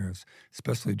many years,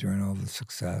 especially during all the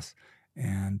success.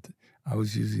 And I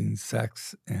was using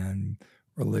sex and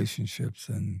relationships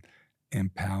and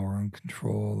power and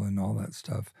control and all that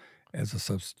stuff as a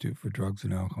substitute for drugs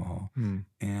and alcohol.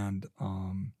 And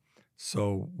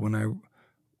so when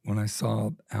I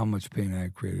saw how much pain I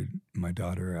had created in my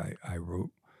daughter, I wrote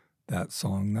that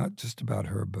song, not just about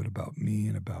her, but about me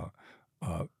and about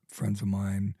friends of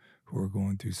mine who were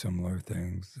going through similar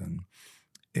things. And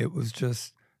it was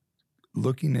just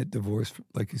looking at divorce,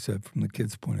 like you said, from the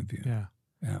kid's point of view. Yeah.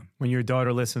 Yeah. When your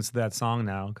daughter listens to that song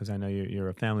now, because I know you're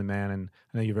a family man and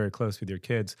I know you're very close with your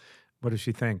kids, what does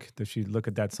she think? Does she look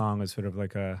at that song as sort of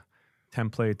like a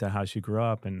template to how she grew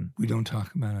up? And we don't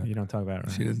talk about it. You don't talk about it,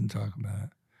 right? She doesn't talk about it.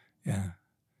 Yeah.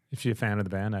 Is she a fan of the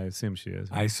band? I assume she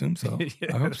is. Right? I assume so.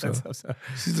 Yeah, I hope so.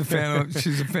 She's a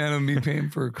fan of me paying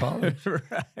for college.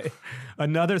 Right.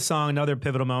 Another song, another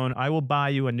pivotal moment. I Will Buy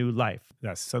You a New Life.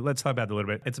 Yes. So let's talk about that a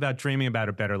little bit. It's about dreaming about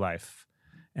a better life.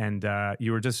 And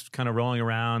you were just kind of rolling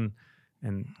around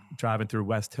and driving through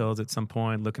West Hills at some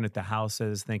point, looking at the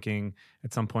houses, thinking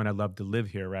at some point I'd love to live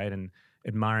here, right? And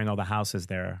admiring all the houses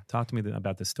there. Talk to me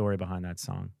about the story behind that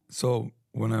song. So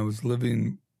when I was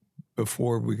living,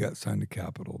 before we got signed to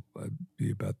Capitol, I'd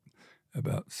be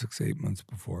about 6-8 months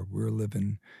before, we were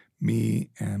living, me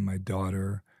and my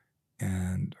daughter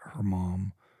and her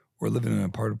mom, we're living in a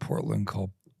part of Portland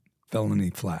called Felony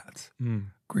Flats.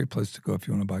 Great place to go if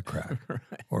you want to buy crack Right.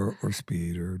 or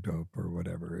speed or dope or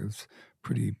whatever. It was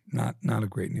pretty, not a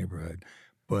great neighborhood.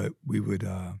 But we would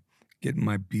get in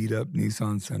my beat up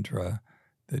Nissan Sentra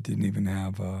that didn't even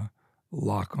have a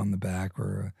lock on the back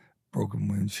or a broken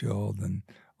windshield and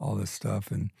all this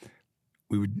stuff. And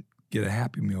we would get a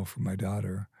Happy Meal for my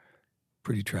daughter,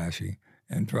 pretty trashy,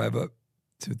 and drive up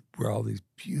to where all these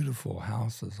beautiful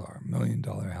houses are, $1 million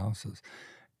houses.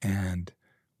 And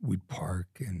we'd park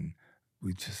and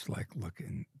we'd just like look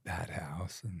in that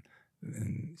house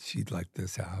and she'd like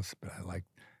this house, but I like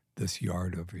this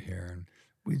yard over here. And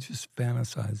we just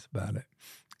fantasized about it.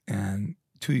 And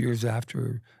 2 years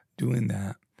after doing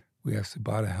that, we actually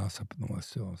bought a house up in the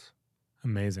West Hills.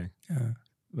 Amazing. Yeah.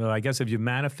 Well, I guess if you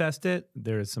manifest it,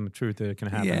 there is some truth that it can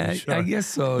happen. Yeah, sure. I guess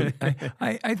so.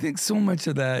 I think so much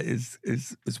of that is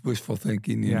wishful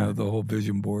thinking, you know, the whole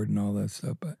vision board and all that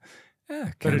stuff. But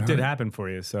yeah, but it did happen for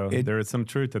you. So there is some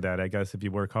truth to that, I guess, if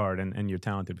you work hard and you're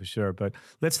talented for sure. But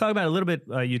let's talk about it a little bit.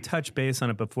 You touched base on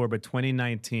it before, but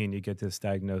 2019, you get this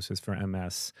diagnosis for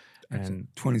MS. And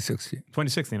 2016.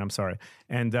 2016, I'm sorry.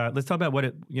 And let's talk about what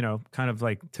it, kind of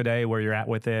like today, where you're at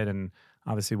with it, and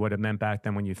obviously what it meant back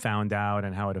then when you found out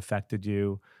and how it affected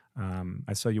you.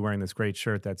 I saw you wearing this great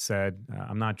shirt that said,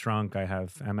 I'm not drunk, I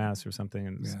have MS or something,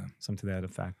 and something to that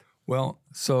effect. Well,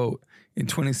 so in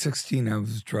 2016, I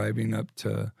was driving up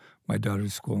to my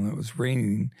daughter's school and it was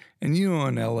raining. And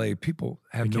in LA, people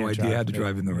have no idea how to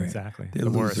drive in the rain. Exactly. They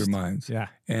lose their minds. Yeah.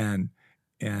 And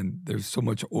there's so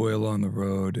much oil on the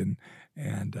road and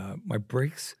my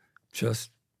brakes just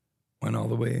went all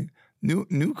the way.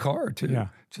 New car too. Yeah.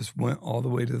 Just went all the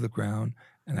way to the ground,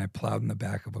 and I plowed in the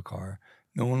back of a car.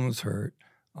 No one was hurt.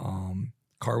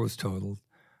 Car was totaled.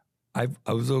 I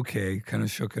was okay, kind of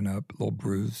shooken up, a little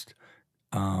bruised.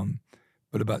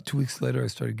 But about 2 weeks later, I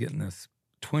started getting this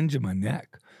twinge in my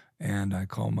neck, and I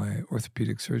called my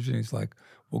orthopedic surgeon. He's like,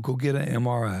 "Well, go get an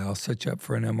MRI. I'll set you up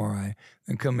for an MRI,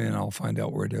 and come in. I'll find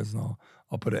out where it is, and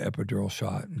I'll put an epidural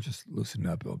shot and just loosen it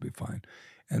up. It'll be fine."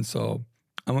 And so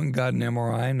I went and got an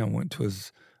MRI, and I went to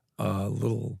his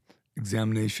little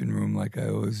examination room like I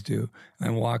always do. And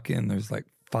I walk in, there's like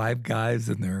 5 guys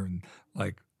in there in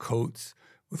like coats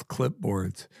with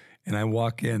clipboards. And I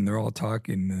walk in, they're all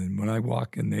talking. And when I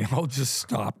walk in, they all just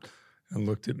stopped and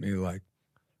looked at me like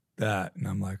that. And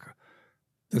I'm like,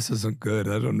 this isn't good.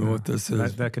 I don't know what this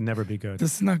is. That could never be good.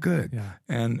 This is not good. Yeah.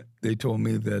 And they told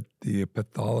me that the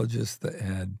pathologist that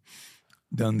had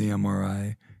done the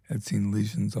MRI had seen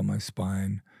lesions on my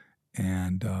spine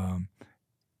and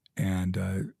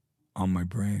on my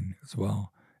brain as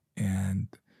well. And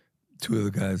 2 of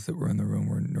the guys that were in the room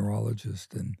were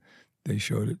neurologists, and they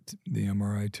showed the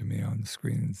MRI to me on the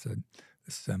screen and said,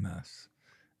 "This is MS.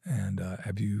 And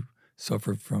have you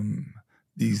suffered from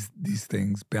these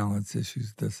things, balance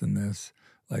issues, this and this,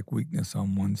 like weakness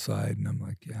on one side?" And I'm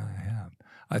like, "Yeah, I have."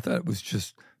 I thought it was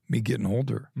just me getting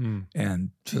older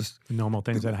and just normal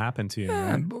things that happen to you.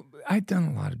 Yeah, right? but I'd done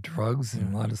a lot of drugs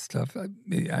and a lot of stuff.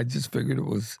 I just figured it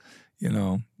was,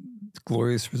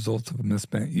 glorious results of a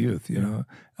misspent youth.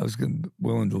 I was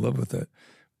willing to live with it,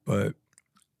 but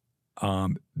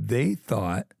they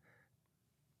thought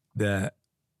that,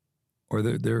 or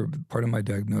they're part of my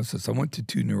diagnosis. I went to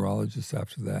 2 neurologists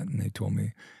after that, and they told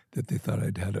me that they thought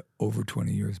I'd had it over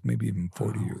 20 years, maybe even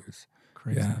 40 years.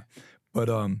 Crazy. Yeah. But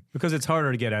because it's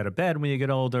harder to get out of bed when you get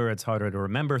older, it's harder to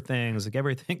remember things. Like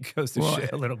everything goes to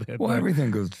shit a little bit. Well,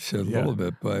 everything goes to shit a little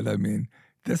bit, but I mean,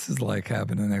 this is like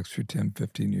having an extra 10,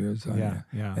 15 years on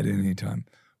you at any time.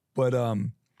 But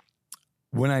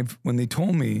when they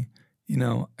told me,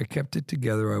 I kept it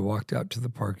together. I walked out to the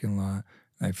parking lot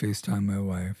and I FaceTimed my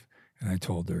wife and I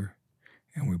told her,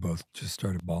 and we both just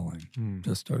started bawling,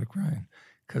 just started crying,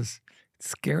 because it's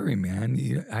scary, man.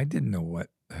 I didn't know what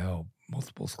the hell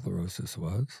multiple sclerosis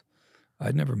was.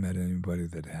 I'd never met anybody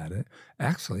that had it.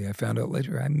 Actually, I found out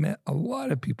later I met a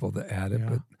lot of people that had it,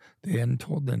 but they hadn't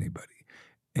told anybody.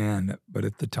 But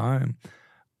at the time,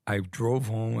 I drove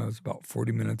home. I was about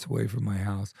 40 minutes away from my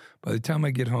house. By the time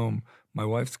I get home, my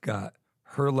wife's got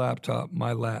her laptop,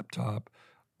 my laptop,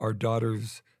 our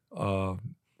daughter's iPad.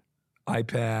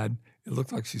 It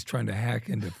looked like she's trying to hack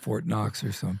into Fort Knox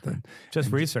or something.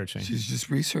 Just researching. She's just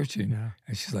researching. Yeah.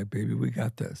 And she's like, "Baby, we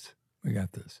got this. We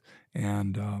got this."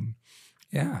 And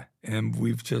and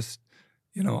we've just,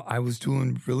 I was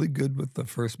doing really good with the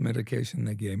first medication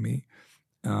they gave me.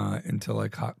 until I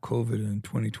caught COVID in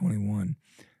 2021.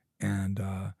 And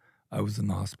I was in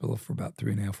the hospital for about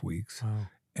 3.5 weeks. Wow.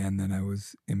 And then I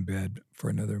was in bed for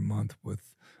another month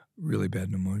with really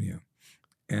bad pneumonia.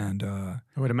 And I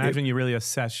would imagine you really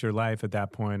assess your life at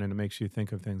that point, and it makes you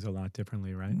think of things a lot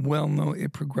differently, right? well, no,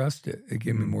 it progressed it. It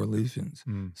gave me more lesions.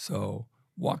 Mm. So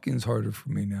walking's harder for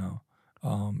me now.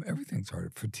 Everything's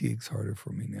harder. Fatigue's harder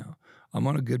for me now. I'm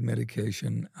on a good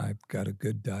medication. I've got a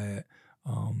good diet.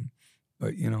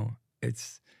 But,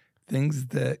 it's things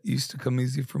that used to come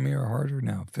easy for me are harder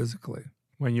now physically.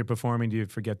 When you're performing, do you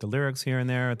forget the lyrics here and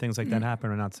there? Or things like that happen,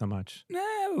 or not so much?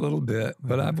 A little bit,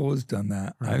 but I've always done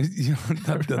that. Right.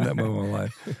 I've done that my whole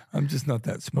life. I'm just not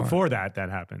that smart. Before that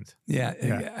happened. Yeah.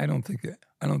 I don't think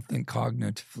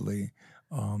cognitively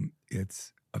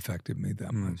it's affected me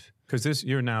that much. Because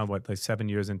you're now, like 7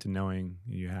 years into knowing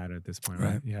you had it at this point,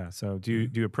 right? Right. Yeah. So do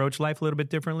you approach life a little bit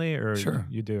differently, or Sure.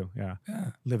 you do? Yeah.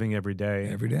 Yeah, Living every day.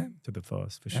 every day. To the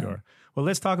fullest, for Yeah. sure. Well,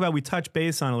 let's talk about, we touched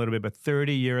base on it a little bit, but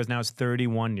 30 years, now it's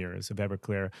 31 years of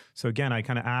Everclear. So again, I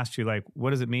kind of asked you, like, what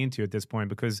does it mean to you at this point?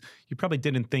 Because you probably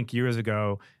didn't think years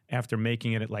ago, after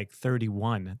making it at like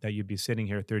 31, that you'd be sitting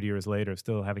here 30 years later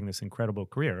still having this incredible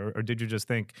career. Or did you just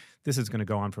think this is going to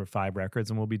go on for 5 records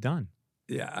and we'll be done?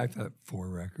 Yeah, I've had 4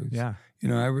 records. Yeah.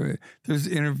 There's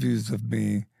interviews of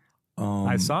me.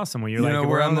 I saw some where you're You like, know,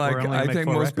 where I'm like, we're only I gonna make think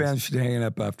 4 most records. bands should hang it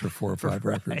up after 4 or 5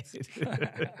 records.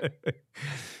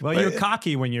 Well, you're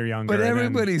cocky when you're younger. But and then-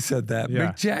 everybody said that.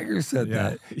 Yeah. Mick Jagger said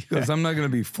Yeah. that. He goes, I'm not going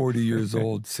to be 40 years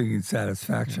old singing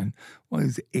Satisfaction. Well,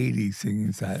 he's 80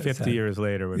 singing Satisfaction. 50 years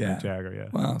later with Yeah. Mick Jagger, yeah.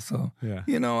 Wow. So, Yeah.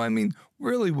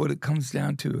 really what it comes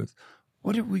down to is,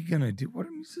 what are we going to do? What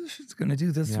are musicians going to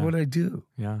do? That's Yeah. what I do.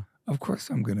 Yeah. Of course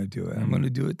I'm going to do it. I'm going to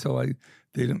do it till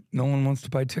no one wants to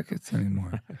buy tickets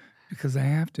anymore because I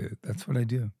have to. That's what I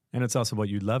do. And it's also what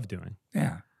you love doing.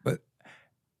 Yeah. But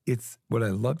it's what I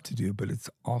love to do, but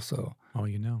it's also, Oh,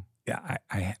 you know. yeah,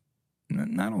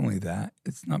 not only that,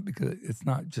 it's not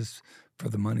just for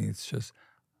the money. It's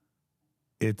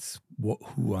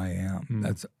who I am.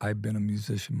 I've been a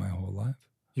musician my whole life.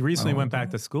 You recently Oh, went back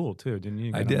okay. to school too, didn't you?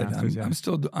 You I got a did. master's, yeah.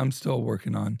 I'm still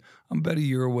working on. I'm about a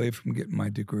year away from getting my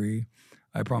degree.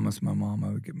 I promised my mom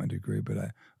I would get my degree,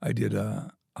 but I did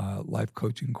life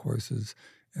coaching courses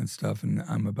and stuff, and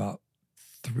I'm about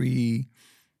 6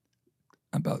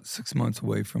 months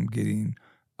away from getting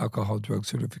alcohol drug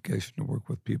certification to work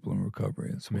with people in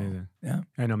recovery as well. Amazing. Yeah,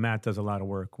 I know Matt does a lot of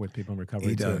work with people in recovery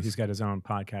He too. does. He's got his own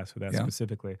podcast for that Yeah.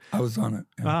 specifically. I was on it.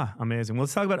 Yeah. Amazing. Well,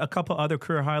 let's talk about a couple other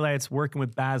career highlights. Working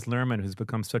with Baz Luhrmann, who's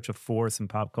become such a force in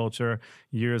pop culture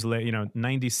years later,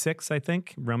 96, I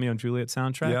think, Romeo and Juliet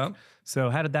soundtrack. Yeah.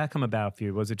 So how did that come about for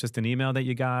you? Was it just an email that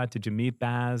you got? Did you meet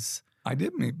Baz? I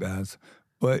did meet Baz,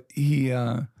 but we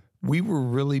were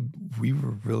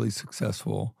really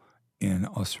successful in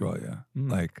Australia.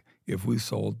 Like if we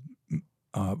sold,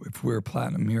 if we were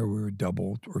platinum here, we were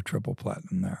double or triple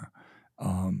platinum there.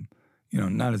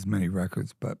 Not as many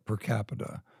records, but per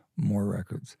capita, more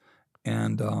records.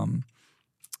 And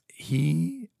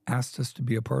he asked us to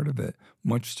be a part of it,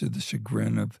 much to the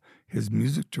chagrin of his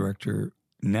music director,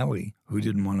 Nelly, who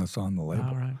didn't want us on the label.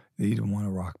 All right. He didn't want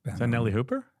a rock band. Is that Nelly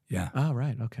Hooper? Yeah. Oh,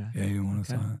 right. Okay. Yeah, he didn't want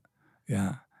us on it.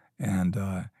 Yeah. And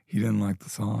he didn't like the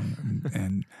song.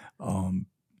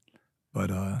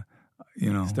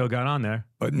 Still got on there.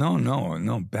 But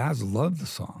no. Baz loved the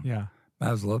song. Yeah.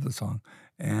 Baz loved the song.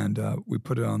 And we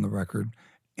put it on the record.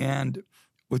 And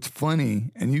what's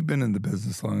funny, and you've been in the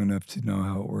business long enough to know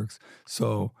how it works.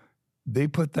 So they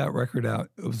put that record out.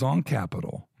 It was on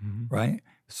Capitol, right?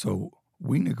 So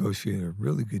we negotiated a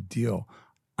really good deal.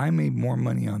 I made more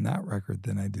money on that record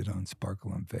than I did on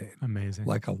Sparkle and Fade. Amazing.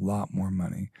 Like a lot more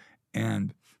money.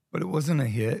 But it wasn't a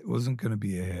hit. It wasn't going to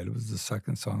be a hit. It was the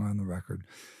second song on the record.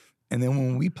 And then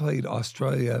when we played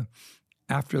Australia,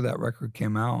 after that record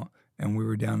came out and we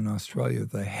were down in Australia,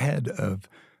 the head of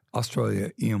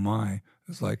Australia EMI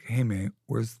was like, "Hey, mate,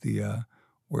 where's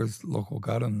Local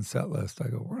God on the set list?" I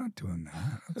go, "We're not doing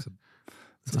that. It's a on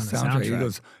the soundtrack." He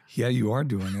goes, "Yeah, you are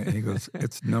doing it." And he goes,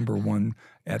 "It's number 1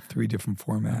 at 3 different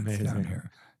formats Amazing. down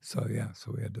here." So we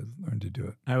had to learn to do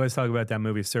it. I always talk about that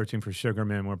movie Searching for Sugar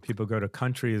Man, where people go to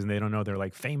countries and they don't know they're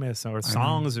like famous, or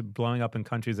songs are blowing up in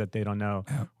countries that they don't know.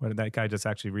 Yeah. What, that guy just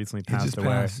actually recently He passed just away.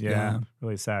 passed, Yeah, yeah.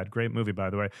 really sad. Great movie,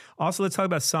 by the way. Also, let's talk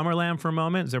about Summerland for a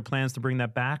moment. Is there plans to bring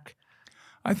that back?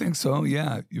 I think so,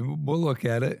 yeah. We'll look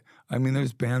at it. I mean,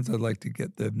 there's bands I'd like to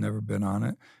get that have never been on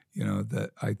it,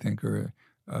 that I think are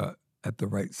at the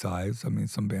right size. I mean,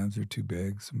 some bands are too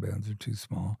big, some bands are too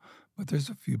small. But there's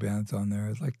a few bands on there.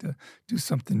 I'd like to do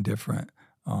something different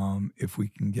if we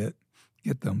can get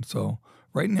them. So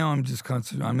right now I'm just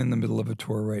I'm in the middle of a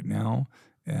tour right now,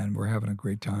 and we're having a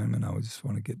great time. And I just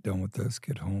want to get done with this,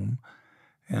 get home,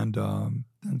 and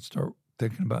then start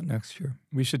thinking about next year.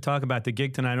 We should talk about the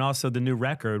gig tonight and also the new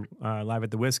record, Live at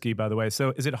the Whiskey, by the way.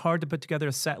 So is it hard to put together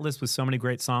a set list with so many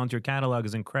great songs? Your catalog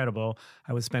is incredible.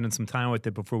 I was spending some time with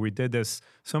it before we did this.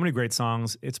 So many great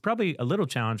songs. It's probably a little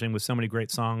challenging with so many great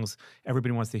songs.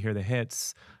 Everybody wants to hear the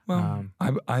hits. Well,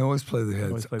 I always play the hits.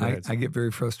 Always play the hits. I get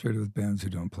very frustrated with bands who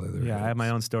don't play their hits. Yeah, I have my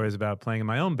own stories about playing in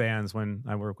my own bands when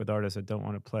I work with artists that don't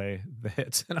want to play the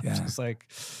hits. And I'm just like,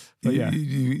 but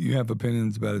you have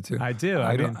opinions about it too. I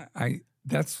do.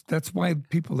 That's why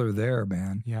people are there,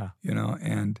 man. Yeah. You know,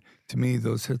 and to me,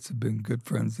 those hits have been good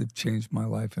friends. They've changed my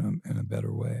life in a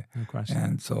better way. No question.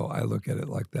 And so I look at it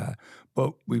like that.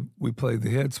 But we play the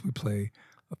hits, we play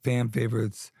fan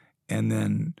favorites, and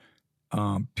then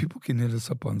people can hit us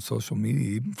up on social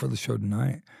media, even for the show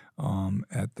tonight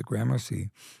at the Gramercy.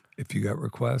 If you got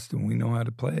requests and we know how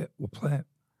to play it, we'll play it.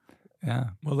 Yeah.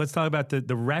 Well, let's talk about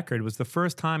the record. It was the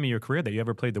first time in your career that you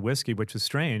ever played the Whiskey, which is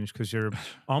strange because you're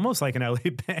almost like an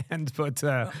LA band, but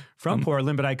from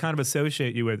Portland. But I kind of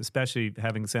associate you with, especially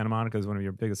having Santa Monica as one of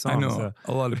your biggest songs. I know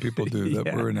a lot of people do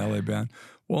that. We're an LA band.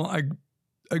 Well, I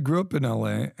grew up in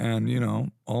LA, and you know,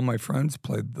 all my friends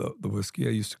played the Whiskey.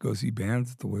 I used to go see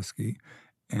bands at the Whiskey,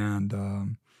 and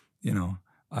you know,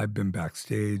 I've been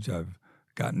backstage. I've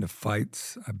gotten into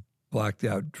fights. I've blacked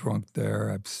out drunk there.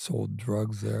 I've sold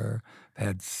drugs there.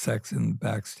 Had sex in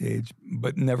backstage,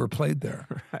 but never played there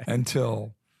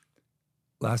until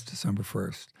last December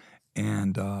 1st.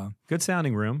 And good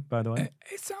sounding room, by the way.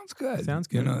 It sounds good. Sounds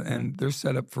good. You know, and they're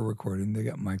set up for recording. They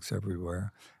got mics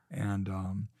everywhere. And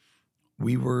I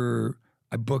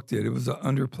booked it. It was an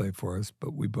underplay for us,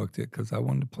 but we booked it because I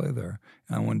wanted to play there.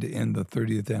 And I wanted to end the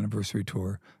 30th anniversary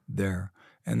tour there.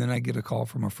 And then I get a call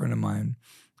from a friend of mine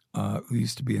who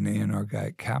used to be an A&R guy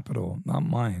at Capitol, not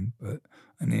mine, but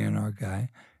an A&R guy.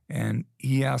 And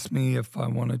he asked me if I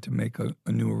wanted to make a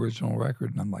new original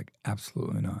record. And I'm like,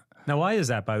 absolutely not. Now, why is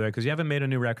that, by the way? Because you haven't made a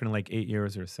new record in like 8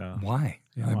 years or so. Why?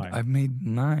 Yeah, why? I've made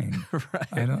 9.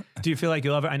 Right. Do you feel like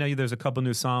you'll ever, I know there's a couple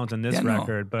new songs on this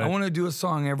record, but I want to do a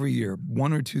song every year,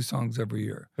 1 or 2 songs every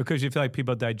year. Because you feel like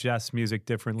people digest music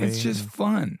differently. It's just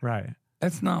fun. Right.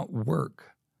 That's not work.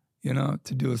 You know,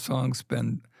 to do a song,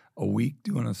 spend a week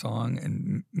doing a song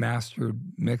and mixed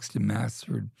and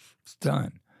mastered, it's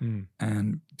done.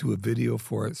 And do a video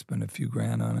for it, spend a few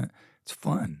grand on it. It's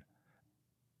fun.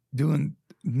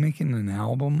 Making an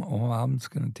album, album's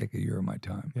going to take a year of my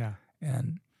time. Yeah.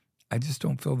 And I just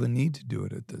don't feel the need to do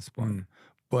it at this point.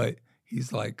 But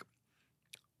he's like,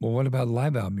 well, what about a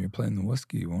live album? You're playing the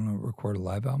Whiskey. You want to record a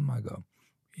live album? I go,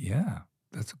 yeah,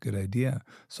 that's a good idea.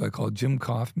 So I called Jim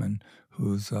Kaufman,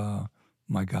 who's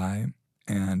my guy.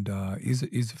 And he's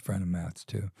a friend of Matt's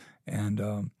too, and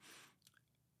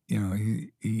you know,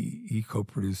 he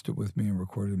co-produced it with me and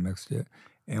recorded and mixed it,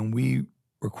 and we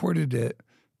recorded it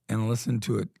and listened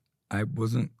to it. I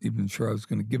wasn't even sure I was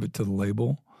going to give it to the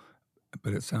label,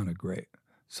 but it sounded great.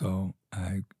 So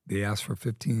they asked for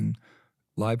 15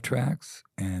 live tracks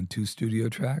and 2 studio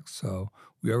tracks. So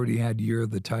we already had "Year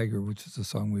of the Tiger," which is a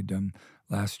song we'd done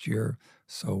last year.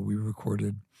 So we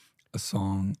recorded a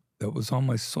song that was on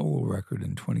my solo record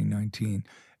in 2019.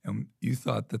 And you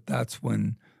thought that that's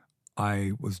when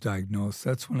I was diagnosed.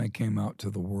 That's when I came out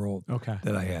to the world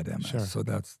that I had MS. Sure. So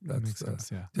that's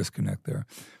sense, disconnect there.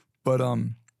 But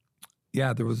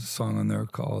yeah, there was a song on there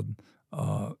called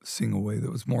Sing Away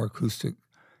that was more acoustic.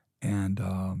 And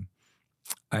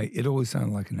it always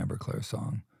sounded like an Everclear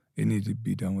song. It needed to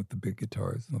be done with the big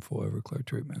guitars and the full Everclear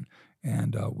treatment.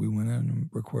 And we went in and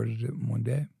recorded it in one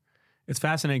day. It's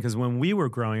fascinating because when we were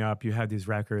growing up, you had these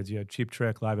records. You had Cheap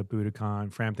Trick, Live at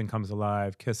Budokan, Frampton Comes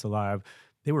Alive, Kiss Alive.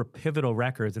 They were pivotal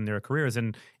records in their careers,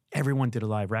 and everyone did a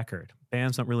live record.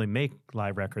 Bands don't really make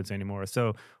live records anymore.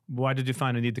 So why did you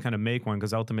find a need to kind of make one?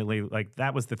 Because ultimately, like,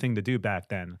 that was the thing to do back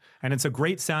then. And it's a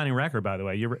great sounding record, by the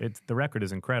way. The record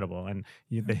is incredible, and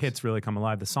the hits really come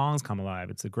alive. The songs come alive.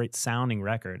 It's a great sounding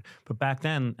record. But back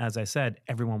then, as I said,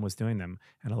 everyone was doing them,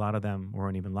 and a lot of them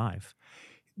weren't even live.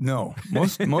 No,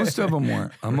 most of them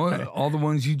weren't. All the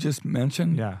ones you just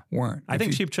mentioned weren't. I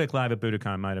think Cheap Trick Live at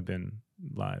Budokan might have been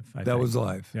live. That was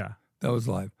live. Yeah. That was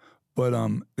live. But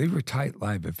they were tight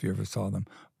live if you ever saw them.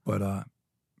 But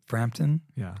Frampton,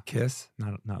 Kiss,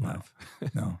 not live.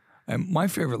 No. And my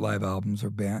favorite live albums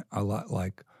are a lot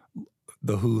like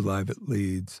The Who live at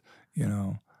Leeds, you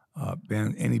know,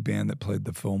 any band that played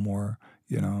the Fillmore,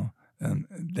 you know. And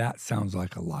that sounds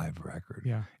like a live record.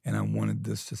 Yeah. And I wanted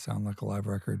this to sound like a live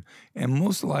record. And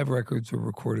most live records are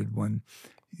recorded when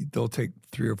they'll take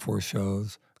 3 or 4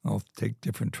 shows. They'll take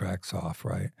different tracks off,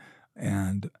 right?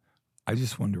 And I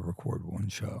just wanted to record one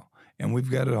show, and we've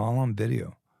got it all on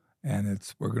video, and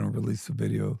we're going to release the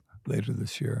video later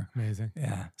this year. Amazing.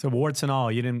 Yeah. So warts and all,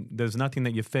 there's nothing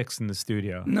that you fixed in the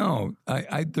studio. No,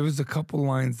 there was a couple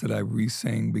lines that I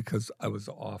re-sang because I was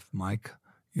off mic,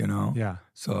 Yeah.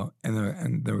 So,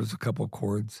 and there was a couple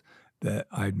chords that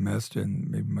I'd missed, and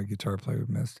maybe my guitar player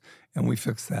missed, and we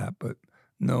fixed that. But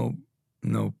no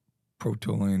Pro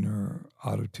Tooling or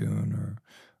Auto-Tune or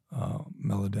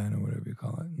Melodyne or whatever you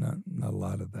call it. Not a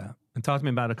lot of that. And talk to me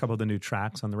about a couple of the new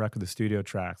tracks on the record, the studio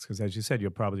tracks, because as you said, you'll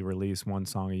probably release one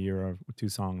song a year or 2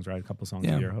 songs, right? A couple songs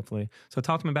a year, hopefully. So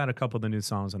talk to me about a couple of the new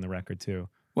songs on the record too.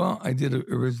 Well, I did it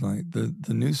originally.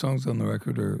 The new songs on the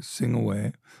record are Sing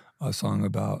Away, a song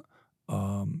about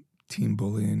teen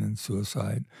bullying and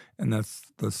suicide, and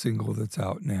that's the single that's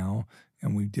out now.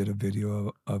 And we did a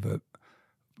video of it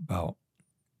about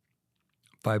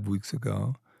 5 weeks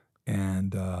ago,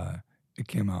 and it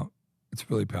came out. It's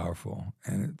really powerful,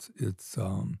 and it's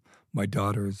my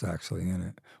daughter is actually in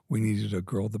it. We needed a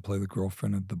girl to play the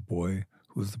girlfriend of the boy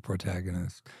who was the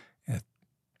protagonist, and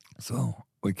so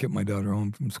we kept my daughter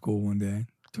home from school one day,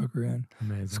 took her in.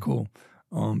 Amazing. It's cool.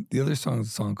 The other song is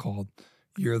a song called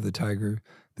 "Year of the Tiger"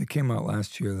 that came out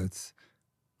last year. That's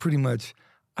pretty much.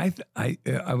 I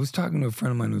was talking to a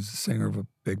friend of mine who's a singer of a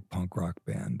big punk rock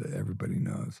band that everybody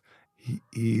knows.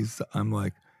 I'm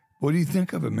like, what do you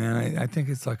think of it, man? I think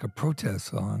it's like a protest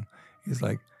song. He's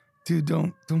like, dude,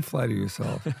 don't flatter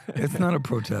yourself. It's not a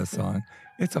protest song.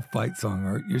 It's a fight song,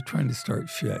 or you're trying to start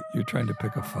shit. You're trying to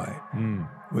pick a fight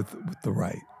with the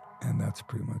right. And that's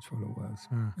pretty much what it was.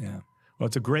 Yeah. Well,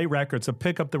 it's a great record. So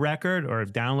pick up the record or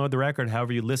download the record,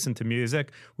 however you listen to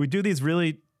music. We do these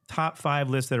really top 5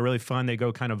 lists that are really fun. They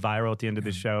go kind of viral at the end of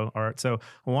the show. All right. So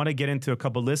I want to get into a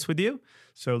couple lists with you.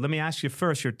 So let me ask you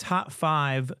first, your top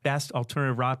 5 best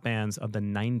alternative rock bands of the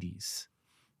 90s.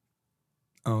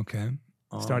 Okay.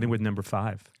 Starting with number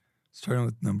 5. Starting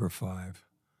with number 5.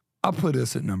 I'll put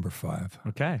us at number 5.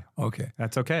 Okay. Okay.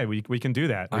 That's okay. We can do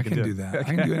that. I can do that. I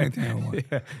can do anything I want.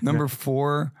 Yeah. Number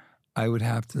 4, I would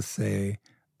have to say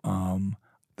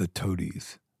the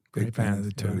Toadies. Big fan of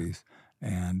the Toadies.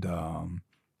 Yeah. And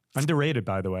underrated,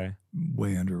 by the way.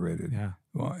 Way underrated. Yeah.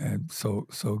 Well, and so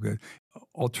good.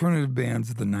 Alternative bands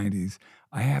of the 90s.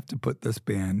 I have to put this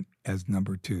band as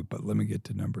number 2, but let me get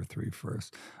to number 3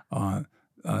 first.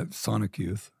 Sonic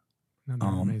Youth.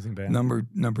 Another amazing band.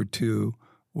 Number 2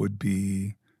 would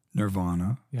be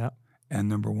Nirvana. Yeah. And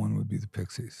number 1 would be the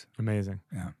Pixies. Amazing.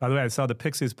 Yeah. By the way, I saw the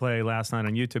Pixies play last night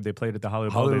on YouTube. They played at the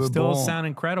Hollywood Bowl. They still sound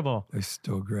incredible. They're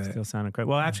still great. Still sound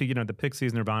incredible. Well, actually, the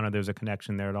Pixies, Nirvana, there's a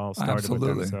connection there. It all started with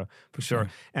them, so for sure.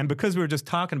 And because we were just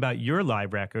talking about your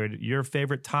live record, your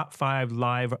favorite top 5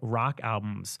 live rock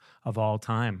albums of all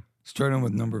time. Starting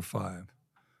with number 5.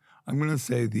 I'm going to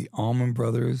say the Allman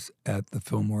Brothers at the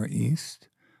Fillmore East.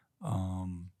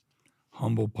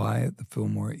 Humble Pie at the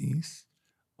Fillmore East.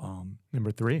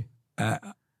 Number 3.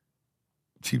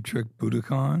 Cheap Trick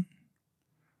Budokan.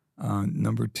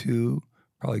 Number 2,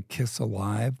 probably Kiss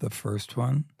Alive, the first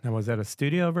one. Now, was that a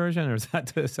studio version or is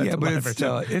that yeah, but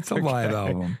it's a live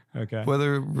album. Okay.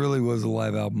 Whether it really was a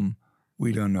live album,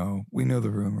 we don't know. We know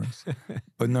the rumors.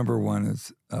 But number 1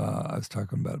 is, I was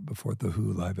talking about it before, The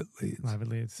Who, Live at Leeds. Live at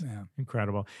Leeds. Yeah.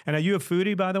 Incredible. And are you a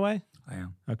foodie, by the way? I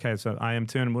am. Okay, so I am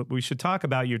too. And we should talk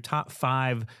about your top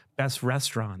 5 best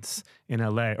restaurants in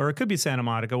LA. Or it could be Santa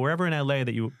Monica, wherever in LA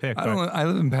that you pick. I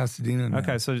live in Pasadena now.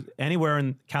 Okay, so anywhere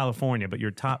in California, but your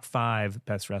top 5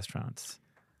 best restaurants.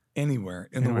 Anywhere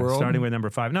in the world? Starting with number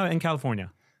 5. No, in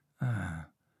California.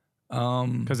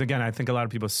 Because again, I think a lot of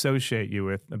people associate you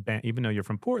with a band, even though you're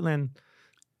from Portland.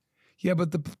 Yeah,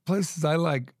 but the places I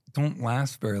like don't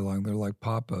last very long. They're like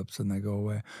pop-ups and they go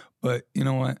away. But you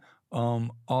know what?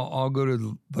 I'll go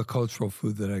to the cultural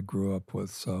food that I grew up with.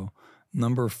 So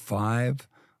number 5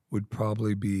 would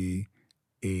probably be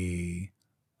a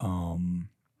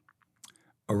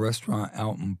restaurant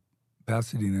out in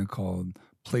Pasadena called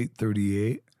Plate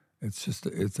 38.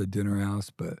 It's a dinner house,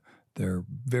 but they're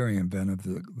very inventive.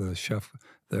 The chef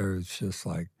there is just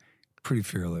like pretty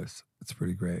fearless. It's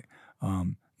pretty great.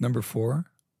 Number 4,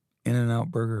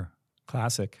 In-N-Out Burger.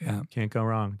 Classic. Yeah. Can't go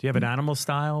wrong. Do you have an animal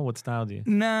style? What style do you?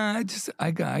 Nah,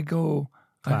 I go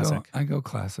classic. I go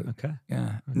classic. Okay.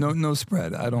 Yeah. Okay. No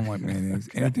spread. I don't like mayonnaise.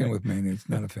 Anything with mayonnaise,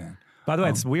 not a fan. By the way,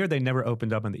 it's weird they never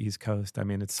opened up on the East Coast. I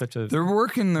mean, it's such a... They're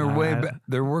working their way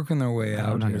They're working their way out. I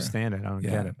don't understand it. I don't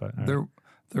get it. But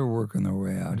they're working their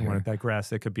way out here. I want to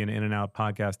digress. It could be an In-N-Out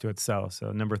podcast to itself.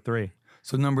 So number 3.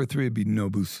 So number 3 would be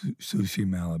Nobu Sushi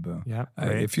Malibu. Yeah,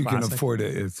 if you can afford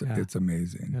it, it's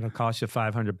amazing. It'll cost you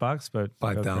 $500, but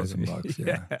 $5,000.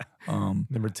 Yeah.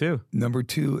 Number 2. Number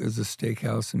 2 is a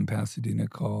steakhouse in Pasadena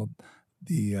called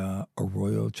the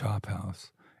Arroyo Chop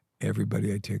House.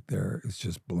 Everybody I take there is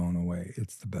just blown away.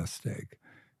 It's the best steak.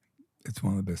 It's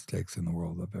one of the best steaks in the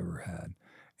world I've ever had.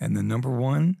 And the number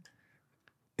one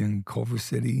in Culver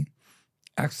City,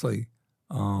 actually,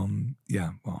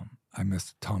 I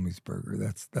missed Tommy's Burger.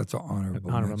 That's an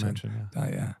honorable mention.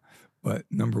 Yeah. But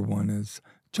number one is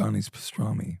Johnny's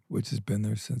Pastrami, which has been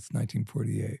there since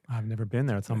 1948. I've never been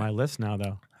there. It's on my list now,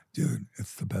 though. Dude,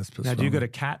 it's the best pastrami. Now, do you go to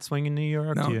Cat Swing in New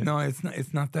York? No, it's not.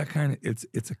 It's not that kind of.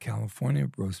 It's a California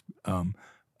roast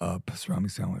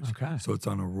pastrami sandwich. Okay. So it's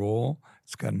on a roll.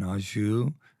 It's got an au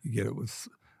jus. You get it with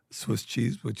Swiss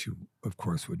cheese, which you, of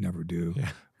course, would never do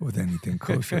with anything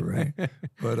kosher, right?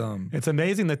 But it's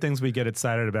amazing the things we get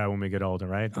excited about when we get older,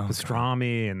 right? The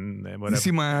pastrami and whatever. You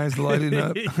see my eyes lighting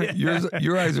up?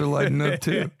 Your eyes are lighting up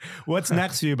too. What's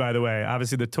next for you, by the way?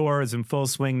 Obviously, the tour is in full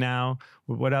swing now.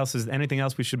 What else is anything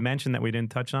else we should mention that we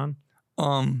didn't touch on?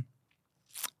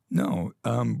 No.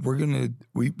 We're gonna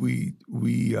we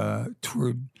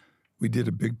toured. We did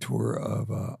a big tour of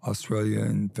Australia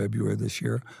in February this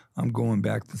year. I'm going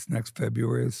back this next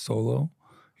February solo,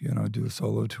 do a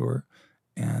solo tour.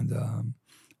 And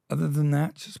other than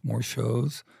that, just more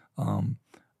shows. I'm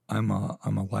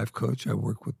a life coach. I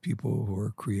work with people who are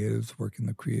creatives, work in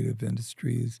the creative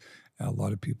industries. A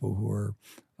lot of people who are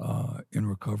in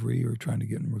recovery or trying to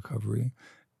get in recovery.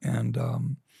 And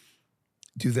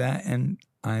do that. And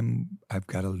I've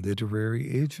got a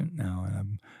literary agent now,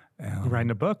 and You're writing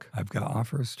a book? I've got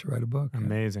offers to write a book.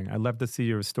 Amazing. I'd love to see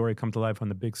your story come to life on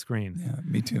the big screen. Yeah,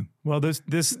 me too. Well,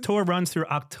 this tour runs through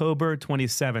October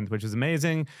 27th, which is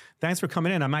amazing. Thanks for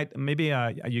coming in. Maybe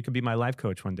you could be my life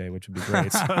coach one day, which would be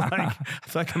great. So I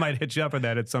feel like I might hit you up for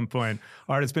that at some point.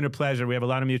 Art, it's been a pleasure. We have a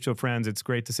lot of mutual friends. It's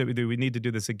great to sit with you. We need to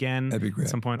do this again. That'd be great. At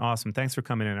some point. Awesome. Thanks for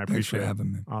coming in. I appreciate it. Thanks for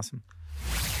having me. Awesome.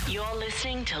 You're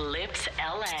listening to Lips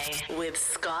LA with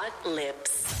Scott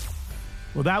Lips.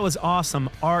 Well, that was awesome.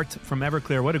 Art from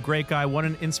Everclear. What a great guy. What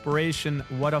an inspiration.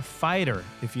 What a fighter.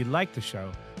 If you like the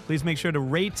show, please make sure to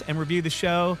rate and review the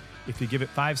show. If you give it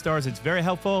 5 stars, it's very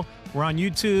helpful. We're on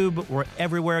YouTube. We're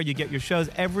everywhere you get your shows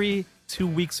every 2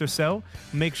 weeks or so.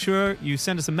 Make sure you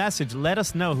send us a message. Let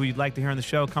us know who you'd like to hear on the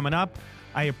show coming up.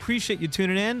 I appreciate you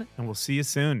tuning in, and we'll see you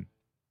soon.